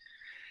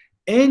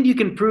 And you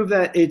can prove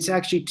that it's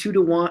actually 2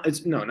 to 1.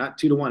 It's no, not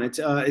 2 to 1.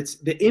 It's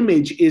the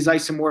image is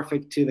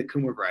isomorphic to the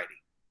Kummer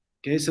variety.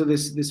 Okay, so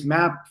this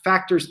map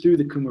factors through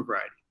the Kummer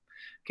variety.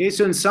 Okay,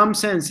 so in some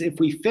sense, if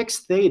we fix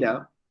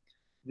theta,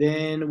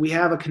 then we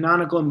have a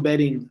canonical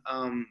embedding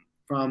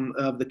from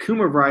the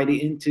Kummer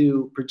variety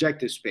into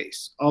projective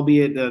space,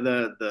 albeit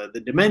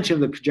the dimension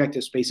of the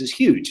projective space is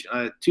huge,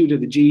 2 to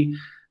the G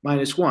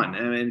minus 1,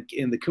 and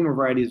in the Kummer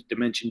variety is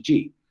dimension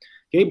G.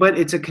 Okay, but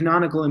it's a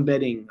canonical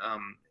embedding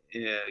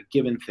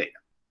given theta.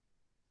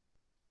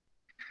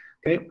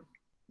 Okay,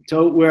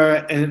 so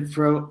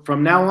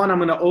from now on, I'm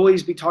going to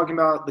always be talking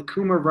about the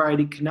Kummer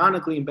variety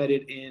canonically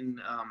embedded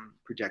in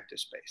projective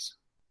space.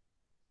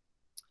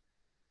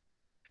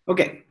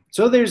 Okay,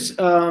 so there's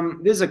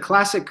a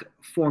classic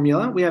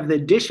formula. We have the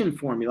addition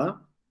formula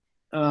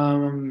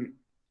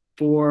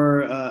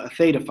for a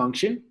theta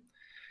function.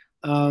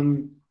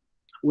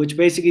 Which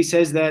basically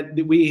says that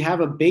we have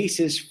a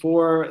basis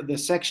for the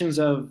sections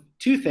of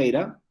 2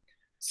 theta,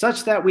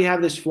 such that we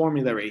have this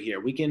formula right here.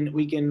 We can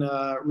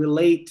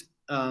relate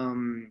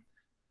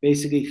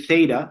basically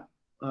theta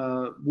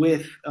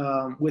with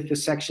the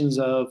sections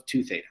of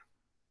 2 theta.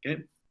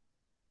 Okay.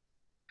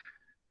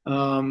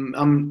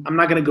 I'm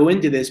not going to go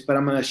into this, but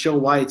I'm going to show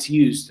why it's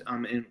used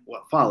in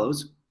what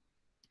follows.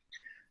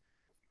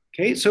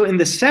 Okay, so in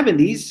the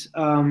 70s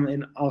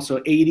and also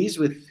 80s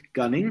with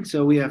Gunning,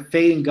 so we have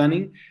Fay and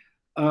Gunning.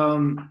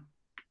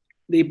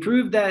 They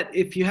proved that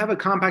if you have a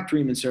compact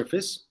Riemann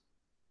surface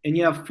and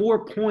you have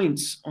 4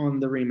 points on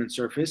the Riemann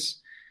surface,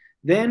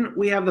 then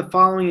we have the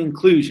following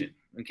inclusion.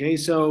 Okay,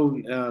 so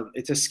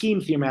it's a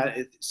scheme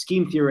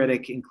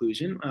theoretic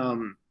inclusion.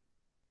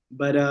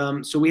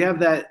 So we have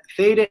that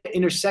theta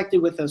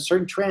intersected with a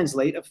certain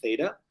translate of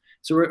theta.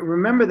 So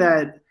remember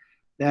that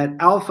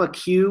alpha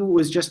q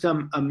was just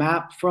a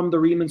map from the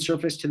Riemann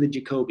surface to the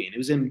Jacobian. It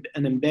was an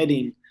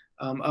embedding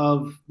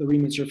of the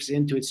Riemann surface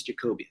into its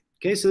Jacobian.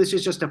 Okay, so this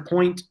is just a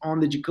point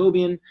on the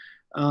Jacobian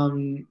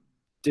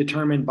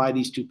determined by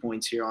these 2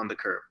 points here on the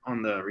curve,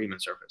 on the Riemann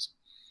surface.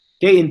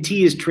 Okay, and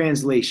T is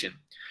translation.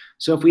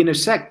 So if we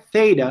intersect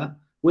theta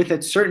with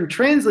a certain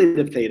translate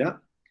of theta,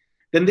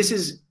 then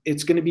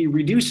it's going to be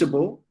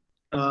reducible,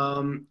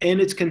 and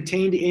it's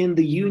contained in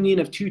the union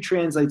of 2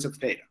 translates of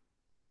theta.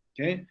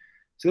 Okay,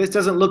 so this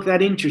doesn't look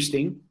that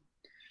interesting,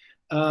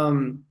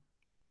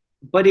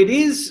 but it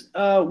is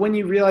when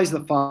you realize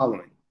the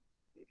following.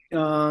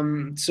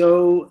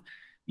 So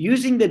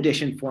using the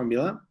addition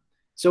formula,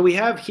 so we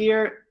have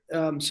here,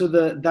 so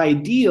the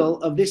ideal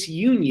of this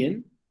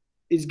union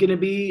is going to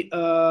be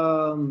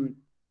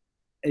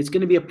it's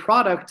going to be a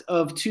product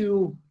of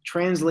 2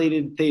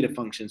 translated theta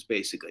functions,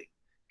 basically.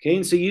 Okay,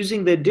 and so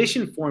using the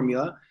addition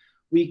formula,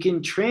 we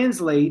can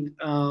translate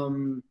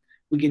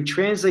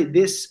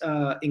this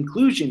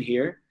inclusion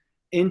here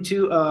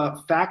into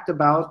a fact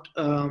about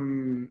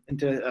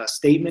into a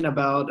statement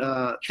about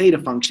theta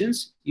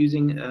functions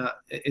using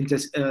into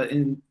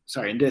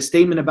a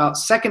statement about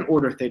second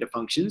order theta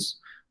functions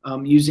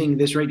using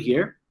this right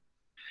here.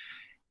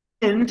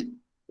 And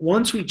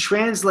once we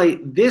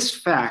translate this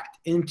fact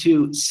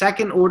into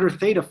second order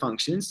theta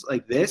functions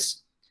like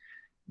this,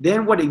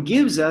 then what it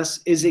gives us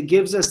is it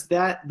gives us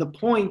that the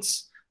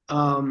points,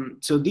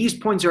 so these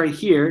points right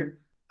here,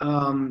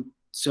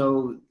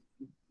 so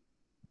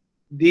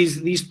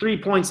these 3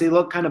 points, they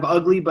look kind of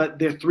ugly, but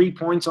they're 3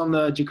 points on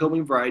the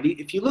Jacobian variety.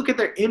 If you look at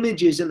their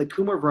images in the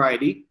Kummer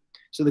variety,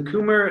 so the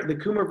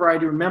Kummer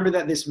variety, remember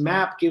that this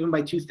map given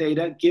by 2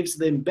 theta gives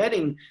the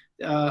embedding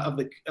of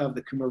the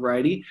Kummer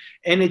variety,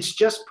 and it's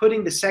just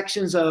putting the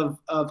sections of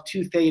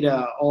 2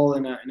 theta all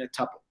in a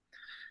tuple.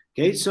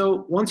 Okay,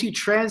 so once you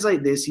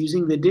translate this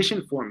using the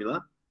addition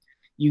formula,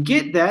 you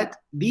get that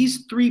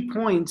these 3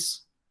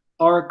 points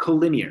are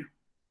collinear.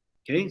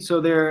 Okay, so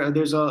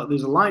there's a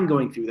line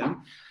going through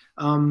them,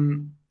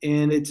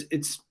 and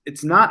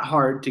it's not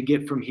hard to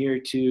get from here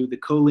to the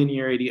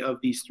collinearity of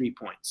these 3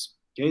 points.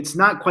 Okay, it's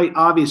not quite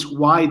obvious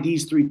why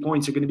these 3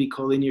 points are going to be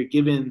collinear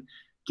given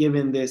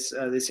this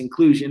this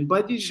inclusion,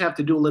 but you just have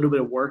to do a little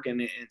bit of work,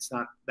 and it's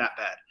not that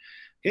bad.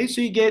 Okay,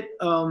 so you get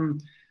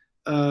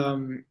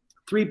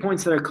 3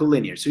 points that are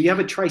collinear. So you have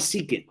a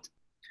trisecant.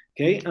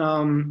 Okay,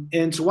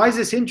 and so why is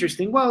this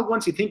interesting? Well,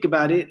 once you think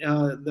about it,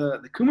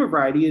 the Kummer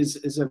variety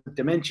is a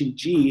dimension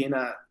G in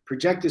a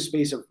projective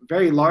space of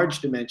very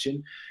large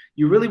dimension.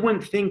 You really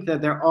wouldn't think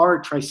that there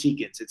are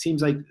trisecants. It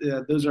seems like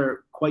those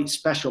are quite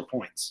special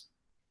points.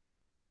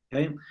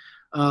 Okay,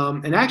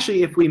 and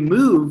actually, if we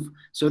move,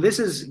 so this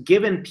is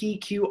given P,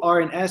 Q, R,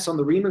 and S on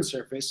the Riemann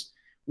surface,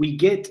 we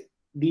get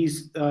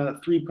these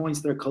 3 points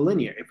that are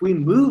collinear. If we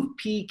move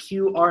P,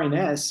 Q, R, and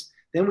S,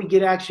 then we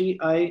get actually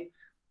a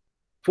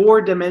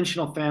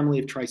 4-dimensional family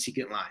of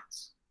trisecant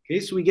lines. Okay,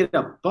 so we get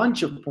a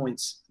bunch of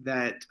points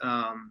that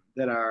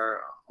that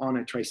are on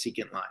a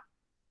trisecant line.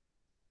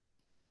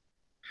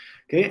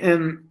 Okay,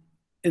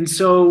 and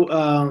so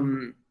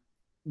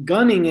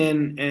Gunning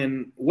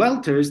and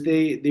Welters,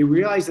 they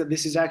realized that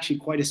this is actually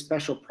quite a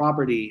special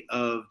property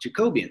of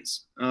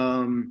Jacobians,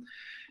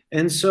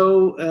 and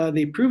so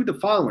they proved the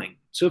following.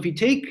 So if you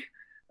take,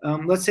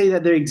 let's say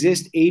that there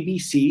exists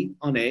ABC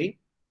on A,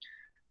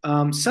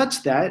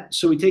 such that,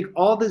 so we take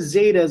all the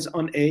zetas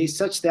on A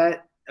such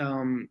that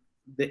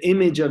the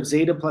image of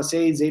zeta plus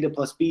A, zeta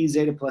plus B,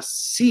 zeta plus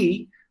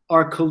C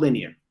are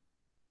collinear.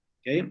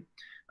 Okay,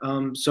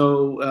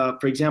 so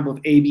for example,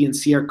 if A, B, and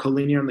C are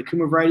collinear on the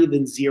Kummer variety,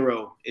 then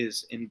 0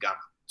 is in gamma.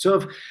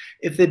 So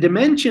if the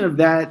dimension of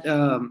that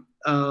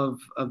of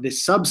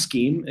this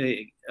subscheme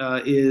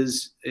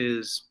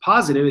is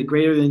positive,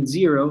 greater than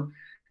 0,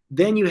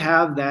 then you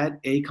have that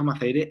A comma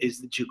theta is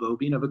the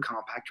Jacobian of a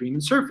compact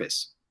Riemann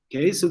surface.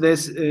 Okay, so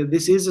this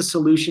is a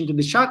solution to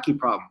the Schottky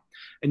problem.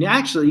 And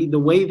actually, the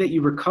way that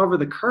you recover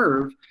the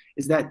curve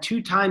is that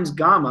 2 times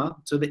gamma,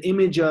 so the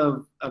image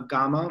of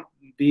gamma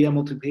via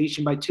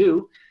multiplication by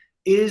 2,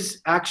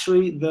 is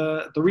actually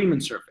the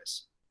Riemann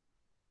surface.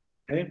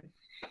 Okay,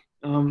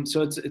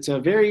 so it's a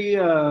very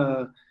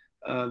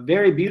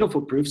very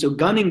beautiful proof. So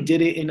Gunning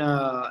did it in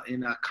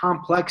a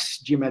complex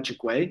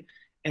geometric way,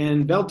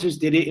 and Welters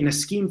did it in a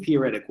scheme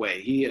theoretic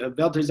way.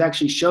 Welters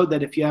actually showed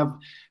that if you have,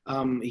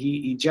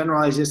 he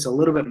generalized this a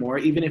little bit more,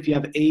 even if you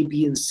have A,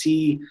 B, and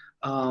C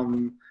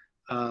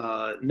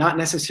not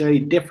necessarily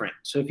different.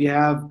 So if you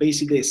have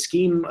basically a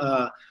scheme,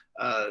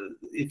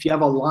 if you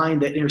have a line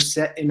that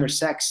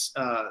intersects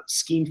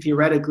scheme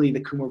theoretically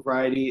the Kummer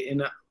variety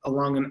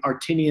along an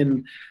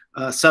Artinian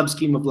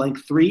subscheme of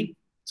length 3,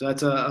 so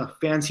that's a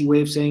fancy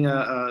way of saying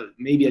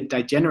maybe a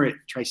degenerate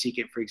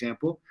trisecant, for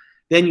example,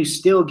 then you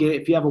still get,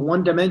 if you have a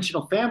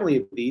 1-dimensional family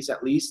of these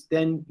at least,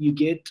 then you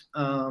get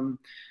a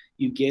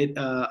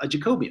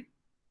Jacobian.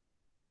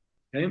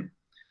 Okay,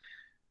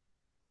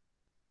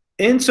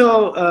 and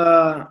so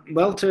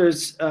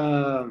Welters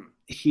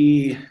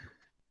he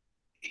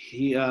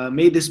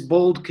made this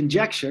bold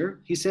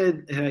conjecture. He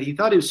said he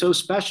thought it was so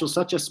special,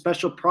 such a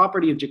special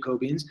property of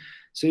Jacobians.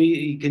 So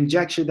he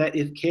conjectured that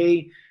if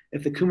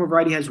the Kummer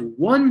variety has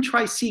 1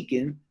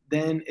 trisecant,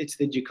 then it's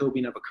the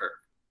Jacobian of a curve.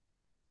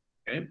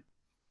 Okay.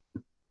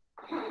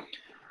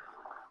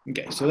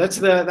 Okay, so that's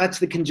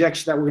the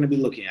conjecture that we're going to be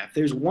looking at. If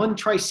there's 1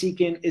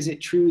 trisecant, is it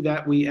true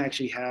that we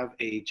actually have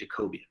a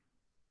Jacobian?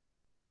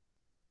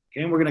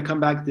 Okay, and we're going to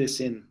come back to this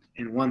in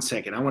 1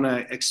 second. I want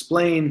to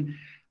explain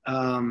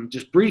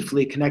just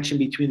briefly connection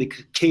between the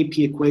KP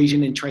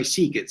equation and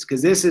trisecants,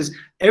 because this is,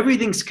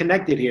 everything's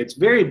connected here. It's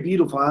very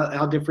beautiful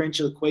how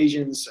differential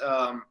equations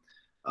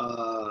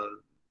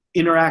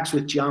interacts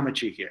with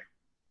geometry here.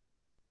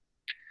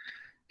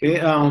 Okay,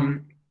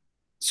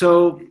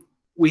 so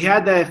we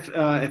had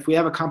that if we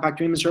have a compact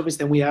Riemann surface,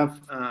 then we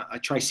have a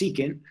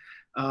trisecant,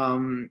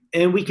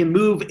 and we can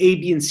move A,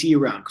 B, and C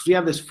around because we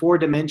have this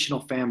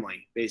 4-dimensional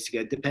family,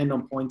 basically, depend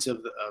on points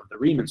of the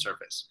Riemann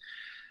surface.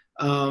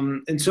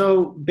 And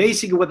so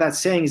basically what that's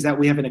saying is that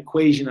we have an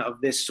equation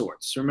of this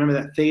sort. So remember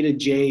that theta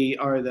j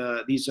are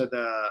these are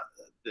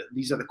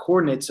the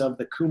coordinates of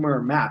the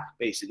Kummer map,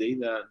 basically,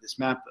 this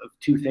map of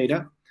 2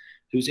 theta,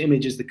 whose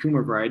image is the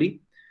Kummer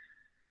variety.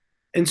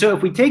 And so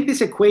if we take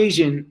this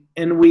equation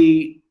and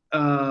we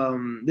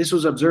this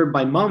was observed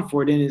by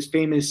Mumford in his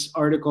famous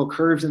article,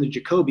 Curves and the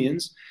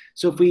Jacobians.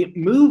 So if we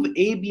move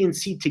A, B, and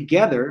C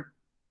together,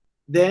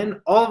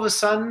 then all of a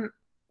sudden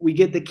we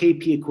get the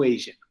KP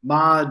equation,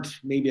 mod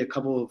maybe a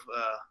couple of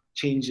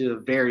changes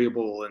of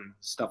variable and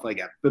stuff like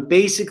that. But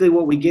basically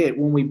what we get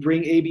when we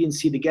bring A, B, and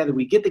C together,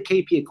 we get the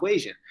KP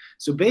equation.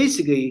 So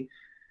basically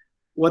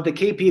what the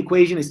KP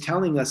equation is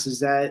telling us is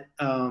that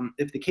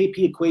if the KP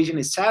equation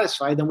is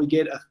satisfied, then we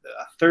get a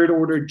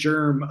 3rd-order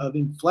germ of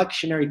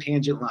inflectionary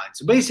tangent lines.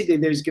 So basically,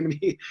 there's going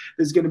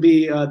to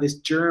be this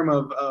germ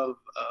of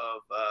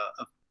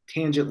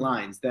tangent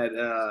lines that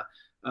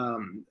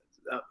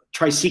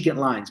trisecant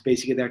lines.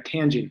 Basically, they're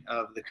tangent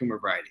of the Kummer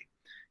variety.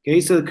 Okay,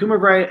 so the Kummer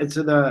variety,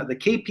 so the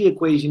KP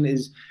equation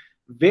is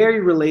very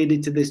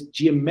related to this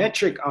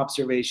geometric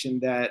observation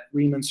that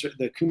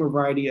the Kummer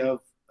variety of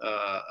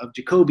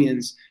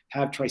Jacobians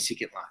have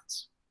trisecant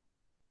lines.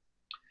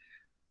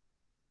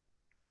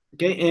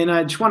 Okay, and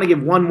I just want to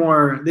give one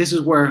more. This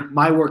is where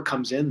my work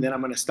comes in. Then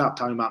I'm going to stop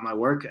talking about my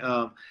work.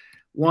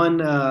 One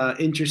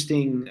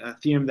interesting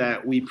theorem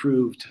that we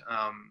proved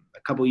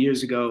a couple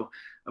years ago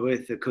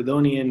with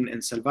Codonian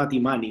and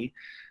Salvati-Mani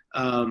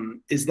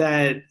is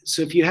that,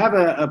 so if you have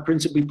a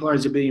principally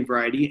polarized abelian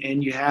variety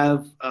and you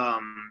have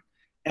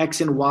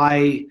x and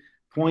y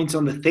points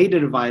on the theta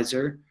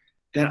divisor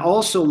that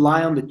also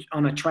lie on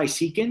a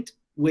trisecant,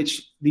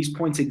 which these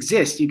points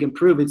exist, you can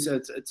prove it's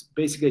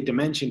basically a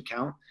dimension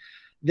count.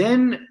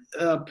 Then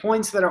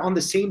points that are on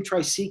the same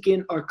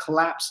trisecant are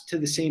collapsed to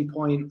the same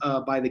point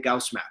by the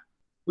Gauss map,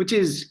 which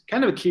is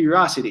kind of a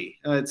curiosity.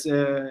 It's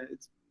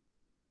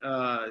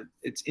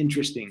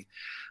interesting.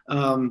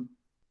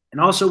 And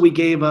also we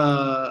gave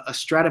a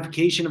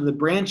stratification of the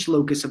branch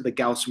locus of the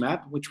Gauss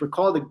map, which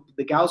recall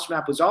the Gauss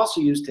map was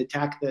also used to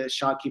attack the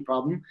Schottky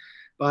problem.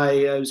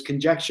 It was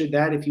conjectured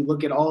that if you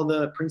look at all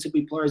the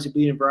principally polarized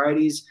abelian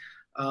varieties,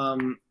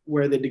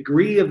 where the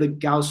degree of the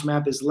Gauss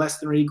map is less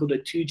than or equal to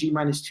 2g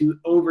minus 2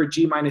 over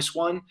g minus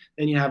 1,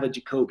 then you have a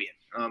Jacobian.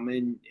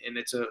 And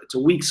it's a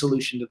weak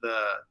solution to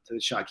the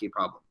Schottky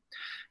problem.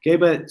 Okay,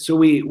 but so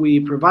we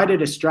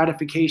provided a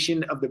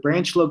stratification of the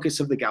branch locus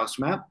of the Gauss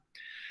map,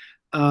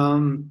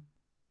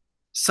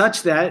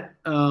 such that,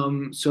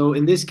 so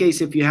in this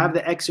case, if you have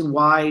the x and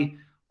y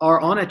are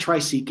on a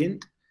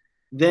trisecant,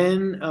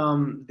 then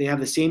they have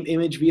the same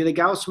image via the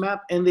Gauss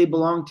map, and they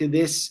belong to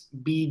this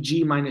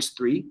bg minus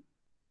 3.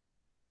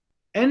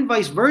 And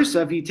vice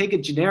versa, if you take a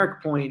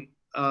generic point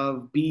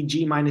of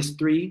bg minus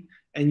 3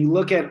 and you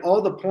look at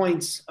all the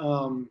points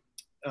on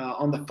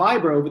the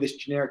fiber over this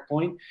generic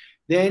point,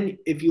 then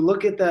if you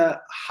look at the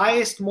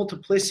highest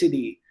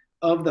multiplicity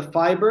of the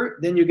fiber,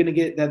 then you're going to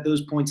get that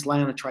those points lie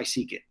on a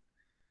trisecant.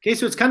 Okay,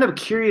 so it's kind of a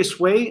curious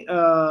way.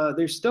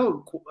 There's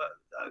still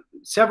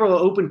several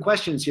open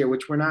questions here,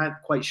 which we're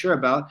not quite sure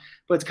about,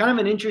 but it's kind of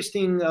an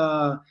interesting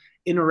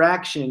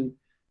interaction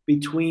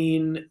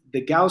between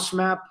the Gauss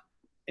map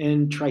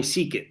and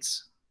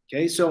trisecants.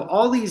 Okay, so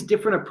all these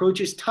different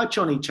approaches touch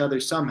on each other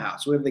somehow.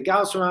 So we have the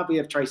Gauss map, we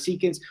have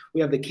trisecants,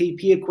 we have the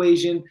KP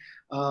equation,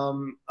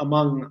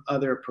 among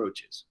other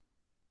approaches.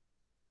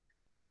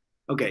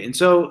 Okay, and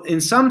so in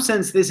some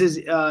sense, this is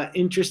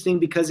interesting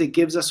because it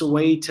gives us a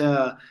way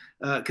to,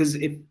 because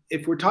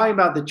if we're talking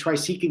about the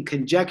trisecant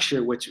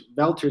conjecture, which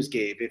Velters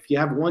gave, if you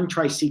have one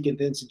trisecant,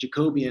 then it's a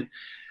Jacobian.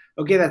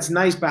 Okay, that's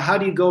nice, but how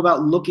do you go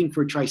about looking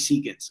for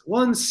trisecants?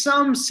 Well, in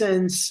some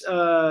sense,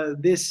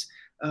 this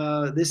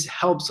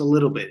helps a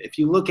little bit. If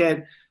you look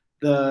at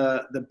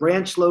the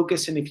branch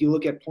locus and if you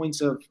look at points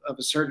of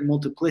a certain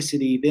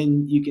multiplicity,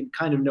 then you can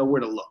kind of know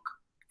where to look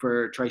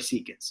for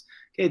trisecants.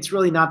 Okay, it's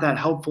really not that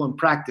helpful in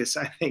practice,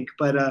 I think,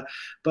 but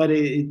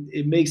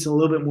it makes it a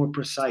little bit more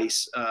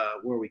precise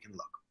where we can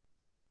look.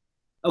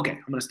 Okay,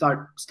 I'm going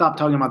to stop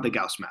talking about the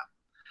Gauss map.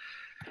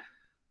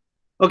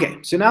 Okay,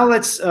 so now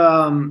let's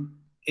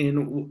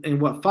in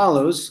what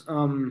follows.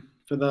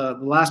 For the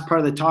last part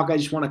of the talk, I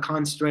just want to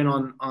concentrate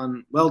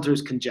on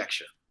Welter's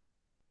conjecture.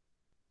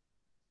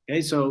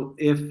 Okay, so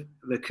if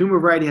the Kummer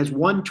variety has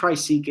one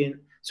trisecant,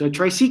 so a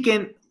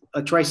trisecant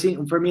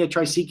for me, a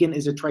trisecant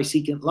is a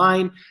trisecant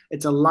line.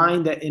 It's a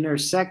line that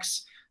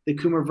intersects the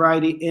Kummer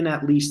variety in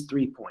at least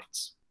 3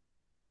 points.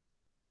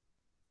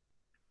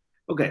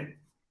 Okay,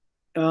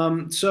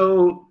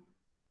 so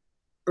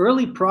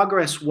early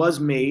progress was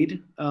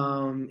made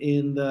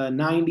in the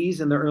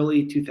 90s and the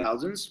early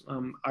 2000s.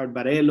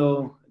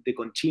 Arbarello, De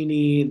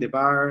Concini, De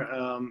Bar,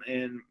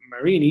 and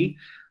Marini,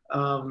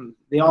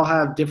 they all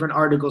have different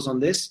articles on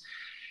this.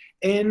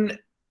 And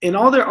in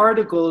all their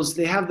articles,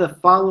 they have the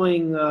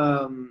following.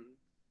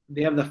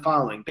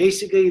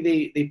 Basically,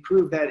 they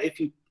prove that if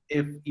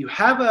you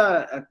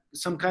have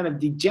some kind of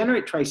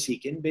degenerate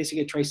trisecant,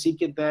 basically a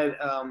trisecant that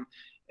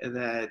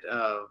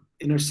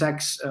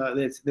intersects,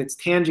 that's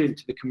tangent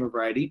to the Kummer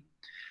variety,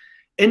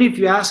 and if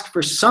you ask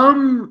for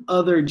some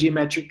other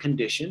geometric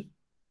condition,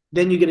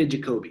 then you get a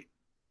Jacobian.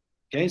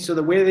 Okay, so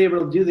the way they were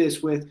able to do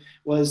this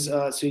was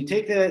so you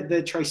take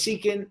the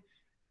trisecant,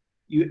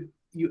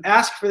 you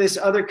ask for this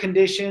other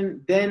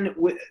condition, then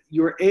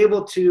you're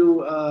able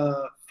to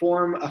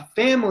form a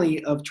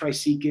family of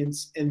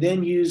trisecants, and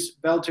then use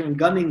Velter and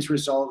Gunning's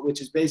result, which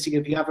is basically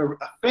if you have a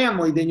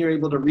family, then you're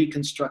able to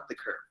reconstruct the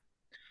curve.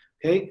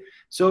 Okay,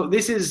 so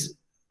this is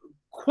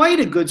quite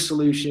a good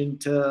solution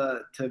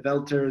to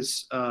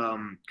Velter's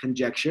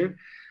conjecture,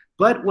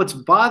 but what's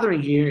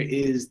bothering here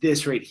is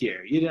this right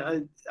here.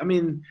 I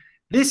mean,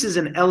 this is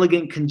an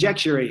elegant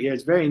conjecture right here.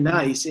 It's very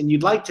nice, and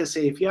you'd like to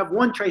say if you have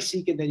one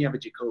trisecant, then you have a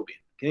Jacobian.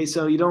 Okay,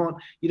 so you don't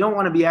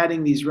want to be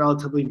adding these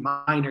relatively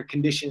minor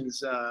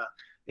conditions.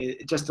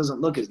 It just doesn't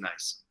look as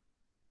nice,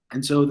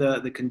 and so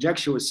the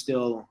conjecture was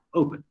still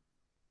open.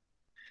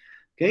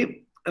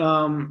 Okay,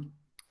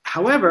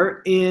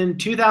 However, in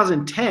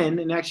 2010,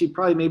 and actually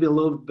probably maybe a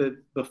little bit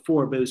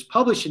before, but it was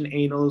published in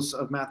Annals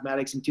of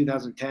Mathematics in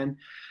 2010,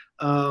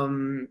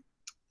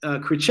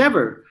 Khrushchev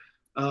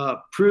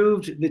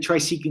proved the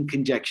trisecant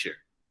conjecture.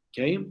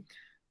 Okay,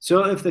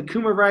 so if the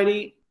Kummer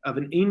variety of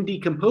an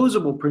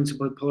indecomposable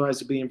principally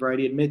polarized abelian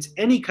variety admits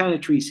any kind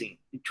of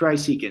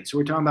trisecant, so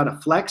we're talking about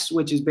a flex,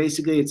 which is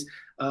basically it's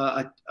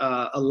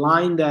a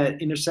line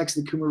that intersects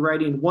the Kummer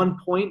variety in one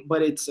point,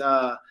 but it's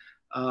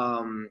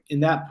in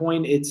that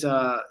point, it's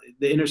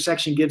the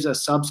intersection gives a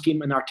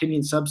subscheme, an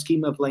Artinian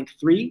subscheme of length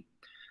 3.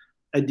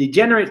 A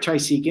degenerate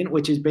trisecant,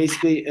 which is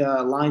basically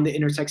a line that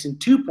intersects in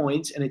 2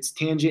 points and it's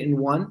tangent in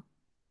 1,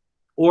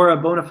 or a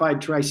bona fide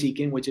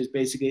trisecant, which is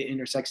basically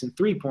intersects in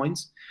 3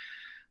 points.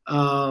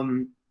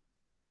 So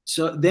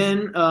then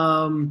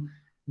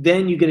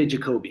you get a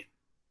Jacobian.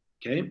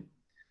 Okay,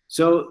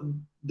 so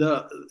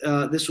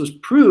this was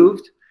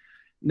proved.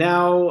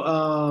 Now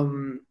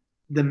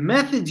the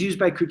methods used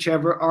by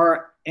Khrushchev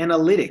are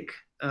analytic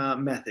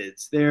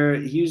methods.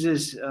 He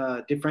uses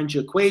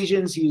differential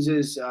equations,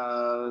 uses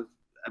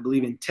I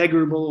believe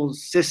integrable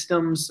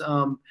systems,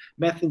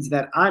 methods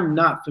that I'm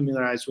not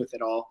familiarized with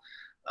at all.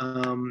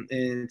 And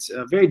it's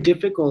a very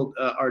difficult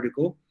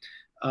article.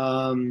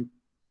 But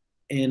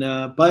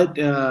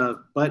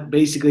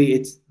basically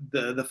it's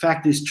the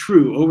fact is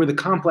true over the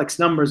complex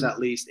numbers, at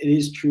least it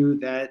is true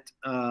that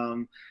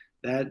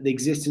that the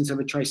existence of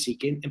a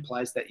trisecant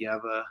implies that you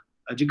have a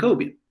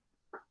Jacobian.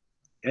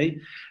 Okay,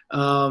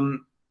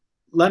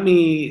 let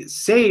me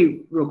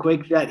say real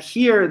quick that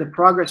here the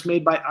progress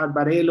made by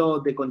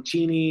Arbarello, De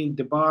Concini,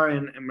 De Bar,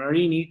 and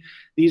Marini,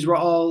 these were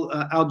all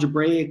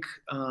algebraic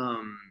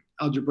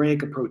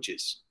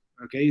approaches.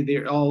 Okay,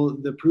 they're all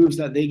the proofs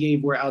that they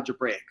gave were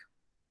algebraic.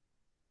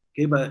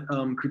 Okay, but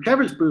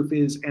Khrushchev's proof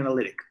is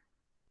analytic.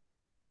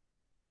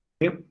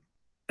 Okay,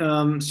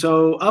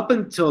 so up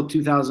until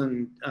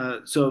 2000,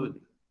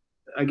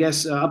 I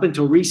guess up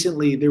until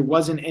recently, there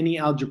wasn't any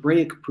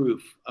algebraic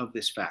proof of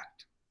this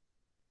fact.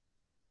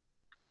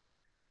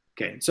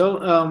 Okay,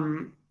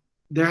 so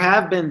there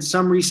have been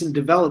some recent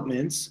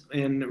developments,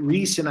 and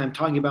recent I'm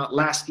talking about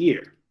last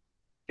year.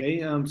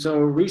 Okay, so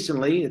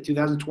recently, in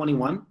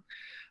 2021,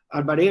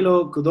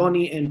 Arbarello,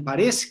 Codoni, and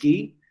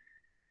Pareschi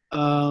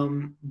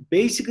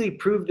basically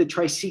proved the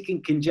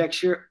trisecant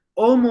conjecture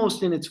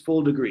almost in its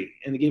full degree,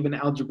 and they gave an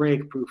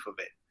algebraic proof of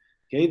it.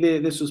 Okay,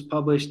 this was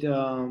published,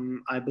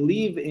 I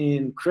believe,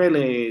 in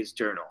Crelle's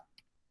journal.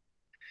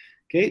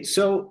 Okay,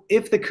 so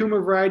if the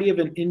Kummer variety of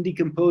an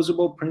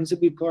indecomposable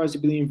principally polarized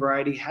abelian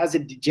variety has a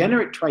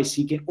degenerate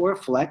trisecant or a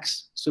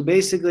flex, so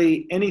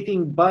basically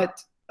anything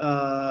but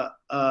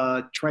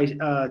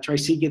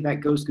trisecant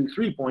that goes through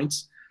 3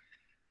 points,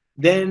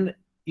 then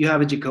you have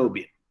a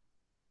Jacobian.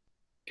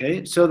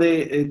 Okay, so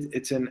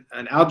it's an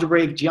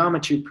algebraic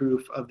geometry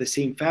proof of the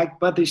same fact,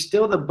 but there's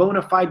still the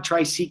bona fide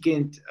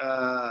trisecant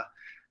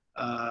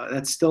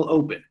that's still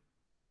open.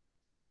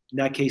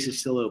 That case is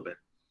still open.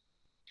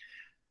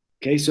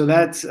 Okay, so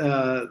that's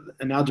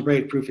an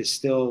algebraic proof is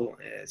still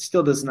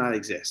does not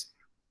exist.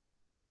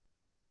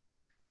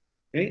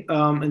 Okay,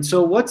 and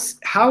so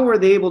how were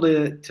they able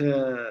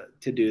to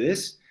do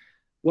this?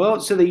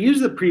 Well, so they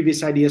used the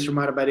previous ideas from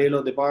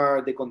Arbarello, De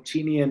Bar, De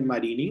Concini, and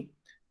Marini.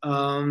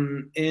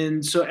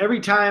 And so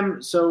every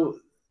time, so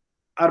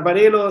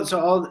Arbarello, so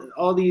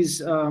all these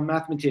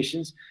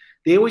mathematicians,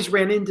 they always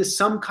ran into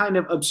some kind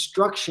of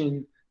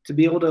obstruction to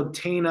be able to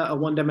obtain a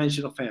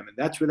one-dimensional famine.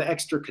 That's where the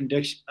extra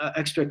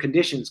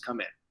conditions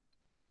come in.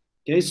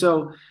 Okay,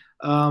 so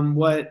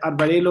what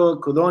Arbarello,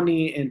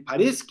 Codoni, and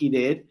Pareschi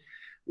did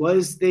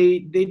was they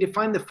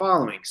defined the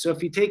following. So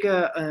if you take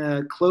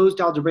a closed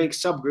algebraic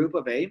subgroup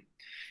of A,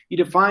 you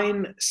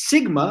define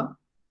sigma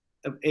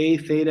of A,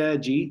 theta,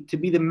 G to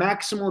be the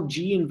maximal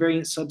G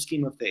invariant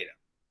subscheme of theta.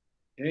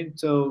 Okay,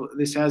 so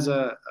this has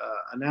a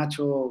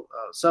natural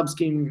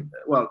subscheme.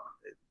 Well,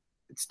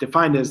 it's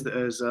defined as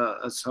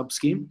a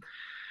subscheme.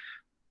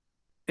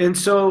 And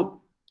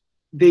so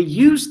they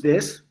use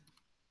this.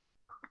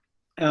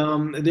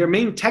 Their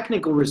main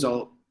technical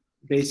result,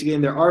 basically,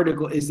 in their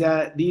article is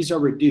that these are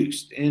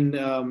reduced. And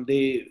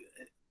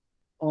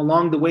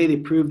along the way, they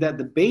proved that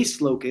the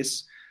base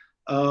locus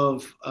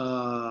of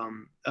a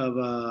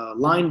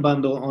line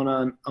bundle on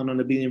an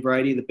abelian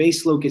variety, the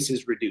base locus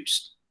is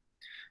reduced.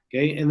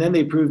 Okay, and then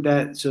they proved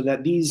that so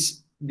that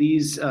these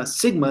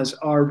sigmas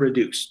are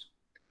reduced.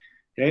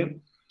 Okay,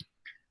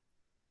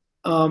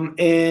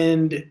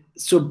 and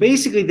so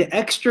basically the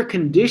extra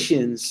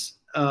conditions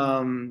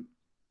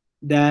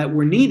that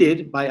were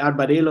needed by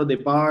Arbarello, De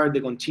Bar,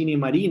 De Concini,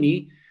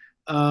 Marini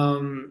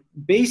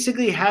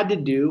basically had to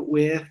do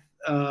with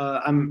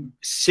I'm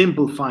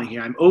simplifying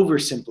here, I'm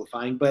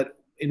oversimplifying, but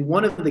in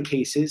one of the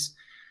cases,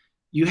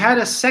 you had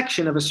a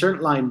section of a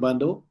certain line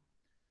bundle,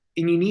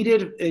 and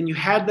you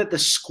had that the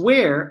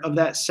square of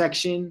that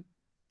section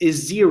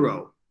is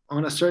 0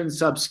 on a certain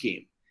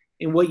subscheme.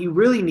 And what you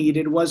really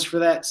needed was for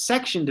that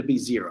section to be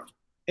 0.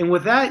 And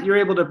with that, you're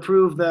able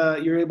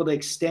to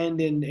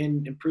extend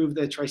and prove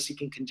the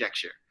trisecant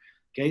conjecture.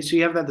 Okay, so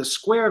you have that the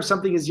square of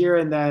something is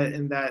 0 and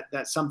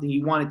that something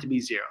you want it to be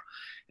 0.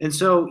 And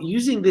so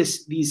using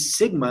these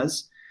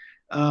sigmas,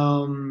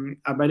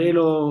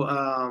 Abarelo,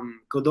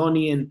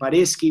 Codoni, and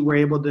Pareschi were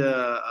able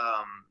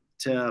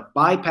to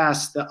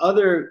bypass the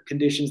other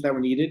conditions that were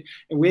needed,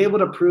 and we're able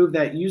to prove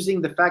that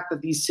using the fact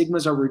that these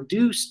sigmas are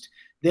reduced,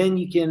 then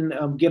you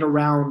can get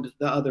around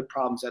the other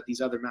problems that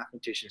these other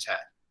mathematicians had.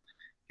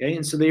 Okay,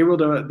 and so they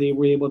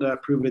were able to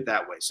prove it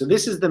that way. So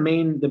this is the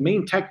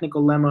main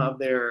technical lemma of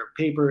their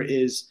paper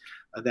is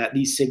that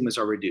these sigmas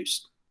are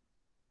reduced.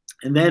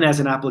 And then as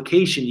an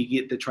application, you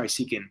get the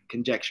trisecant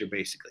conjecture,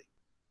 basically.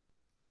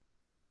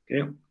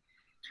 Okay.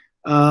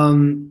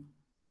 And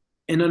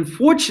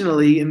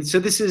unfortunately, and so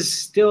this is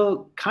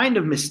still kind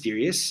of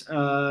mysterious.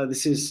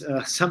 This is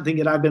something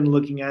that I've been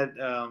looking at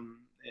and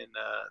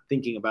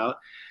thinking about.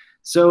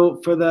 So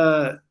for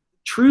the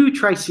true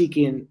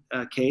trisecant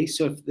case,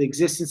 so if the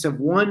existence of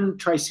one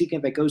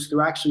trisecant that goes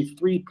through actually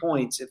 3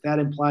 points, if that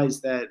implies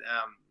that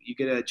you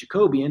get a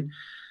Jacobian,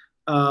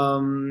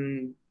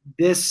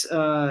 this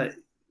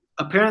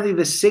apparently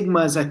the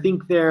sigmas, I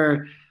think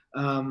there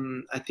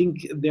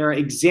are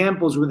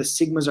examples where the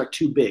sigmas are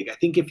too big. I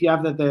think if you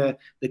have the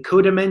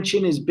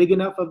codimension is big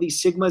enough of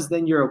these sigmas,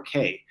 then you're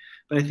okay.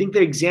 But I think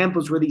there are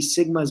examples where these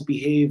sigmas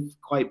behave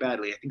quite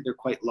badly. I think they're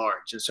quite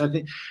large. And so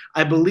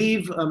I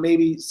believe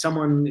maybe if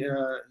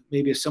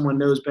someone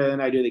knows better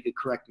than I do, they could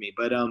correct me.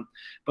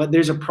 But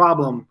there's a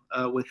problem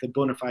with the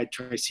bona fide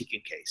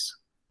trisecant case.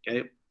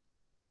 Okay.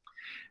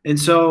 And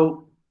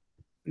so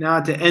now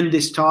to end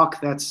this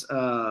talk,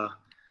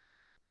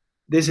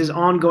 this is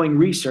ongoing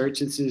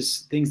research. This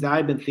is things that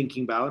I've been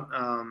thinking about,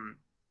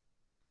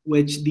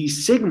 which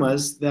these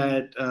sigmas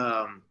that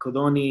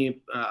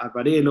Codoni,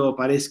 Arbarello,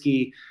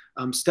 Pareschi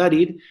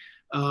studied,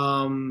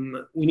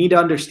 we need to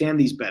understand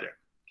these better.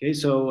 Okay,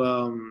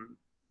 so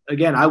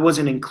again, I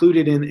wasn't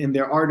included in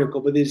their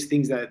article, but there's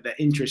things that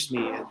interest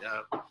me and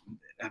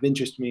have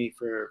interested me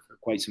for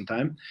quite some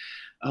time.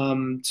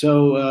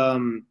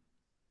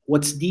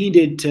 What's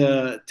needed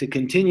to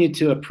continue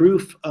to a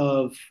proof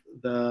of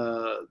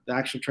the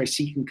actual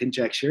trisecant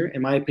conjecture,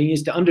 in my opinion,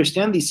 is to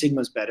understand these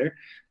sigmas better,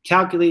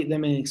 calculate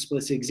them in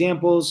explicit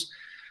examples,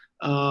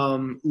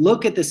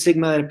 look at the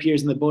sigma that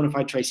appears in the bona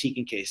fide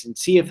trisecant case, and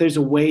see if there's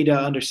a way to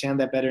understand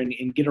that better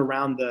and get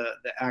around the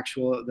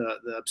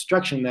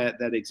obstruction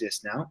that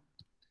exists now.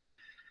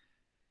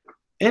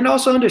 And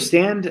also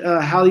understand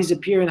how these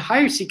appear in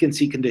higher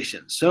sequency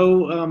conditions.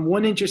 So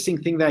one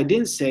interesting thing that I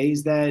didn't say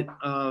is that,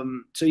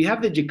 so you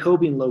have the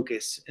Jacobian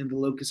locus and the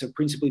locus of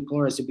principally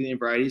polarized abelian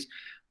varieties,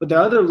 but the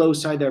other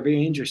loci that are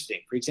very interesting.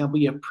 For example,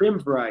 you have prim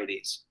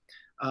varieties.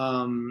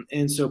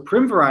 And so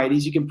prim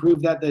varieties, you can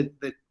prove that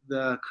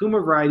the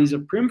Kummer varieties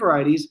of prim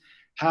varieties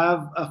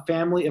have a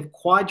family of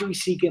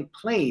quadrisecant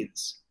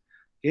planes.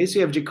 Okay, so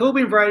you have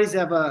Jacobian varieties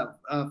that have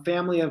a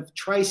family of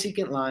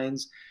trisecant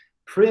lines.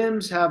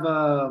 Prims have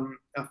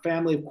a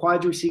family of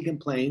quadrisecant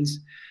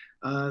planes.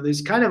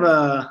 There's kind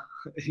of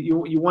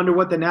you wonder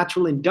what the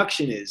natural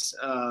induction is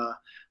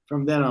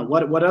from then on.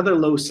 What other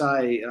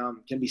loci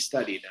can be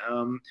studied?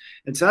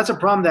 And so that's a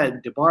problem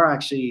that DeBar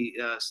actually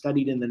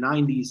studied in the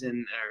 90s and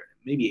or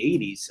maybe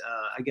 80s,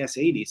 I guess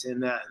 80s,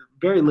 and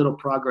very little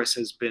progress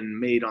has been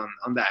made on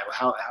that.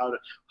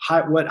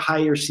 What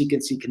higher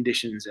sequency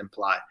conditions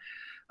imply.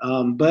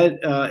 But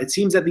it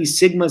seems that these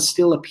sigmas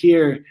still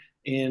appear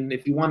and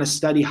if you want to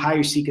study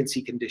higher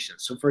sequency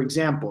conditions. So for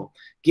example,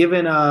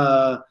 given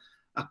a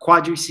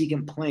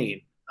quadrisecant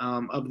plane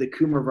of the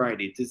Kummer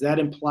variety, does that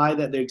imply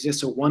that there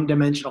exists a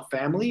one-dimensional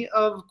family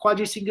of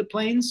quadrisecant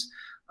planes?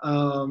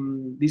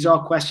 These are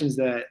all questions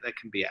that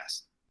can be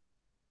asked.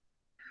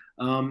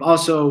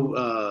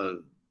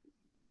 Also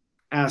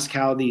ask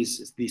how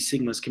these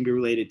sigmas can be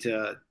related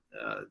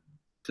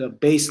to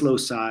base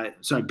loci,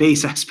 sorry,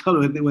 base, I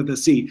spelled it with a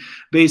C,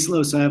 base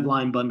loci of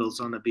line bundles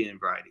on abelian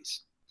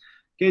varieties.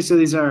 Okay, so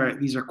these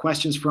are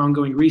questions for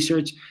ongoing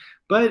research.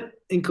 But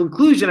in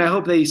conclusion, I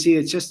hope that you see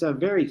it's just a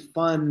very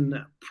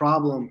fun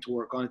problem to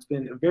work on. It's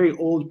been a very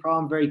old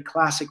problem, very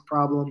classic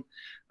problem.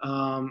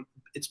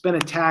 It's been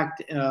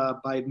attacked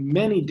by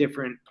many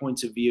different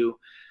points of view.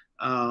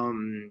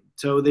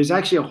 So there's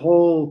actually a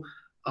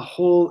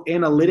whole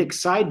analytic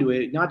side to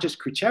it, not just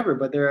Khrushchev,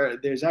 but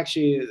there's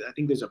actually, I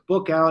think there's a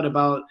book out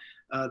about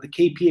the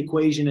KP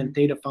equation and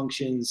theta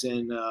functions.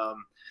 And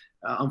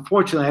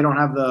unfortunately, I don't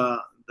have the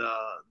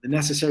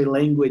necessary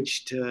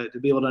language to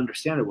be able to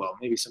understand it well.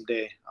 Maybe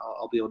someday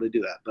I'll be able to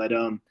do that.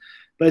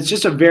 But it's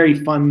just a very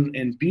fun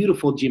and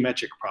beautiful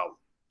geometric problem.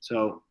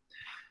 So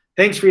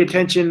thanks for your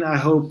attention. I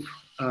hope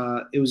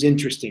it was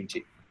interesting to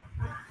you.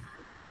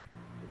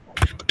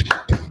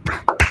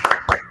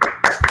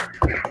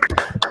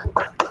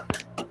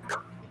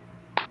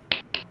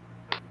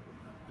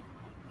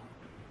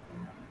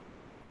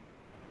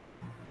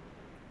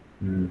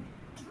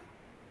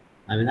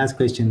 I will ask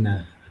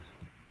question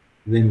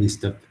when we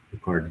stop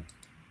recording.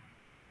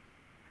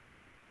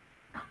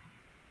 I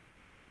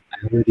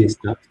already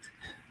stopped.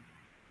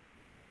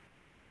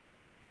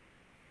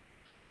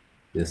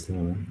 Just a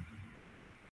moment.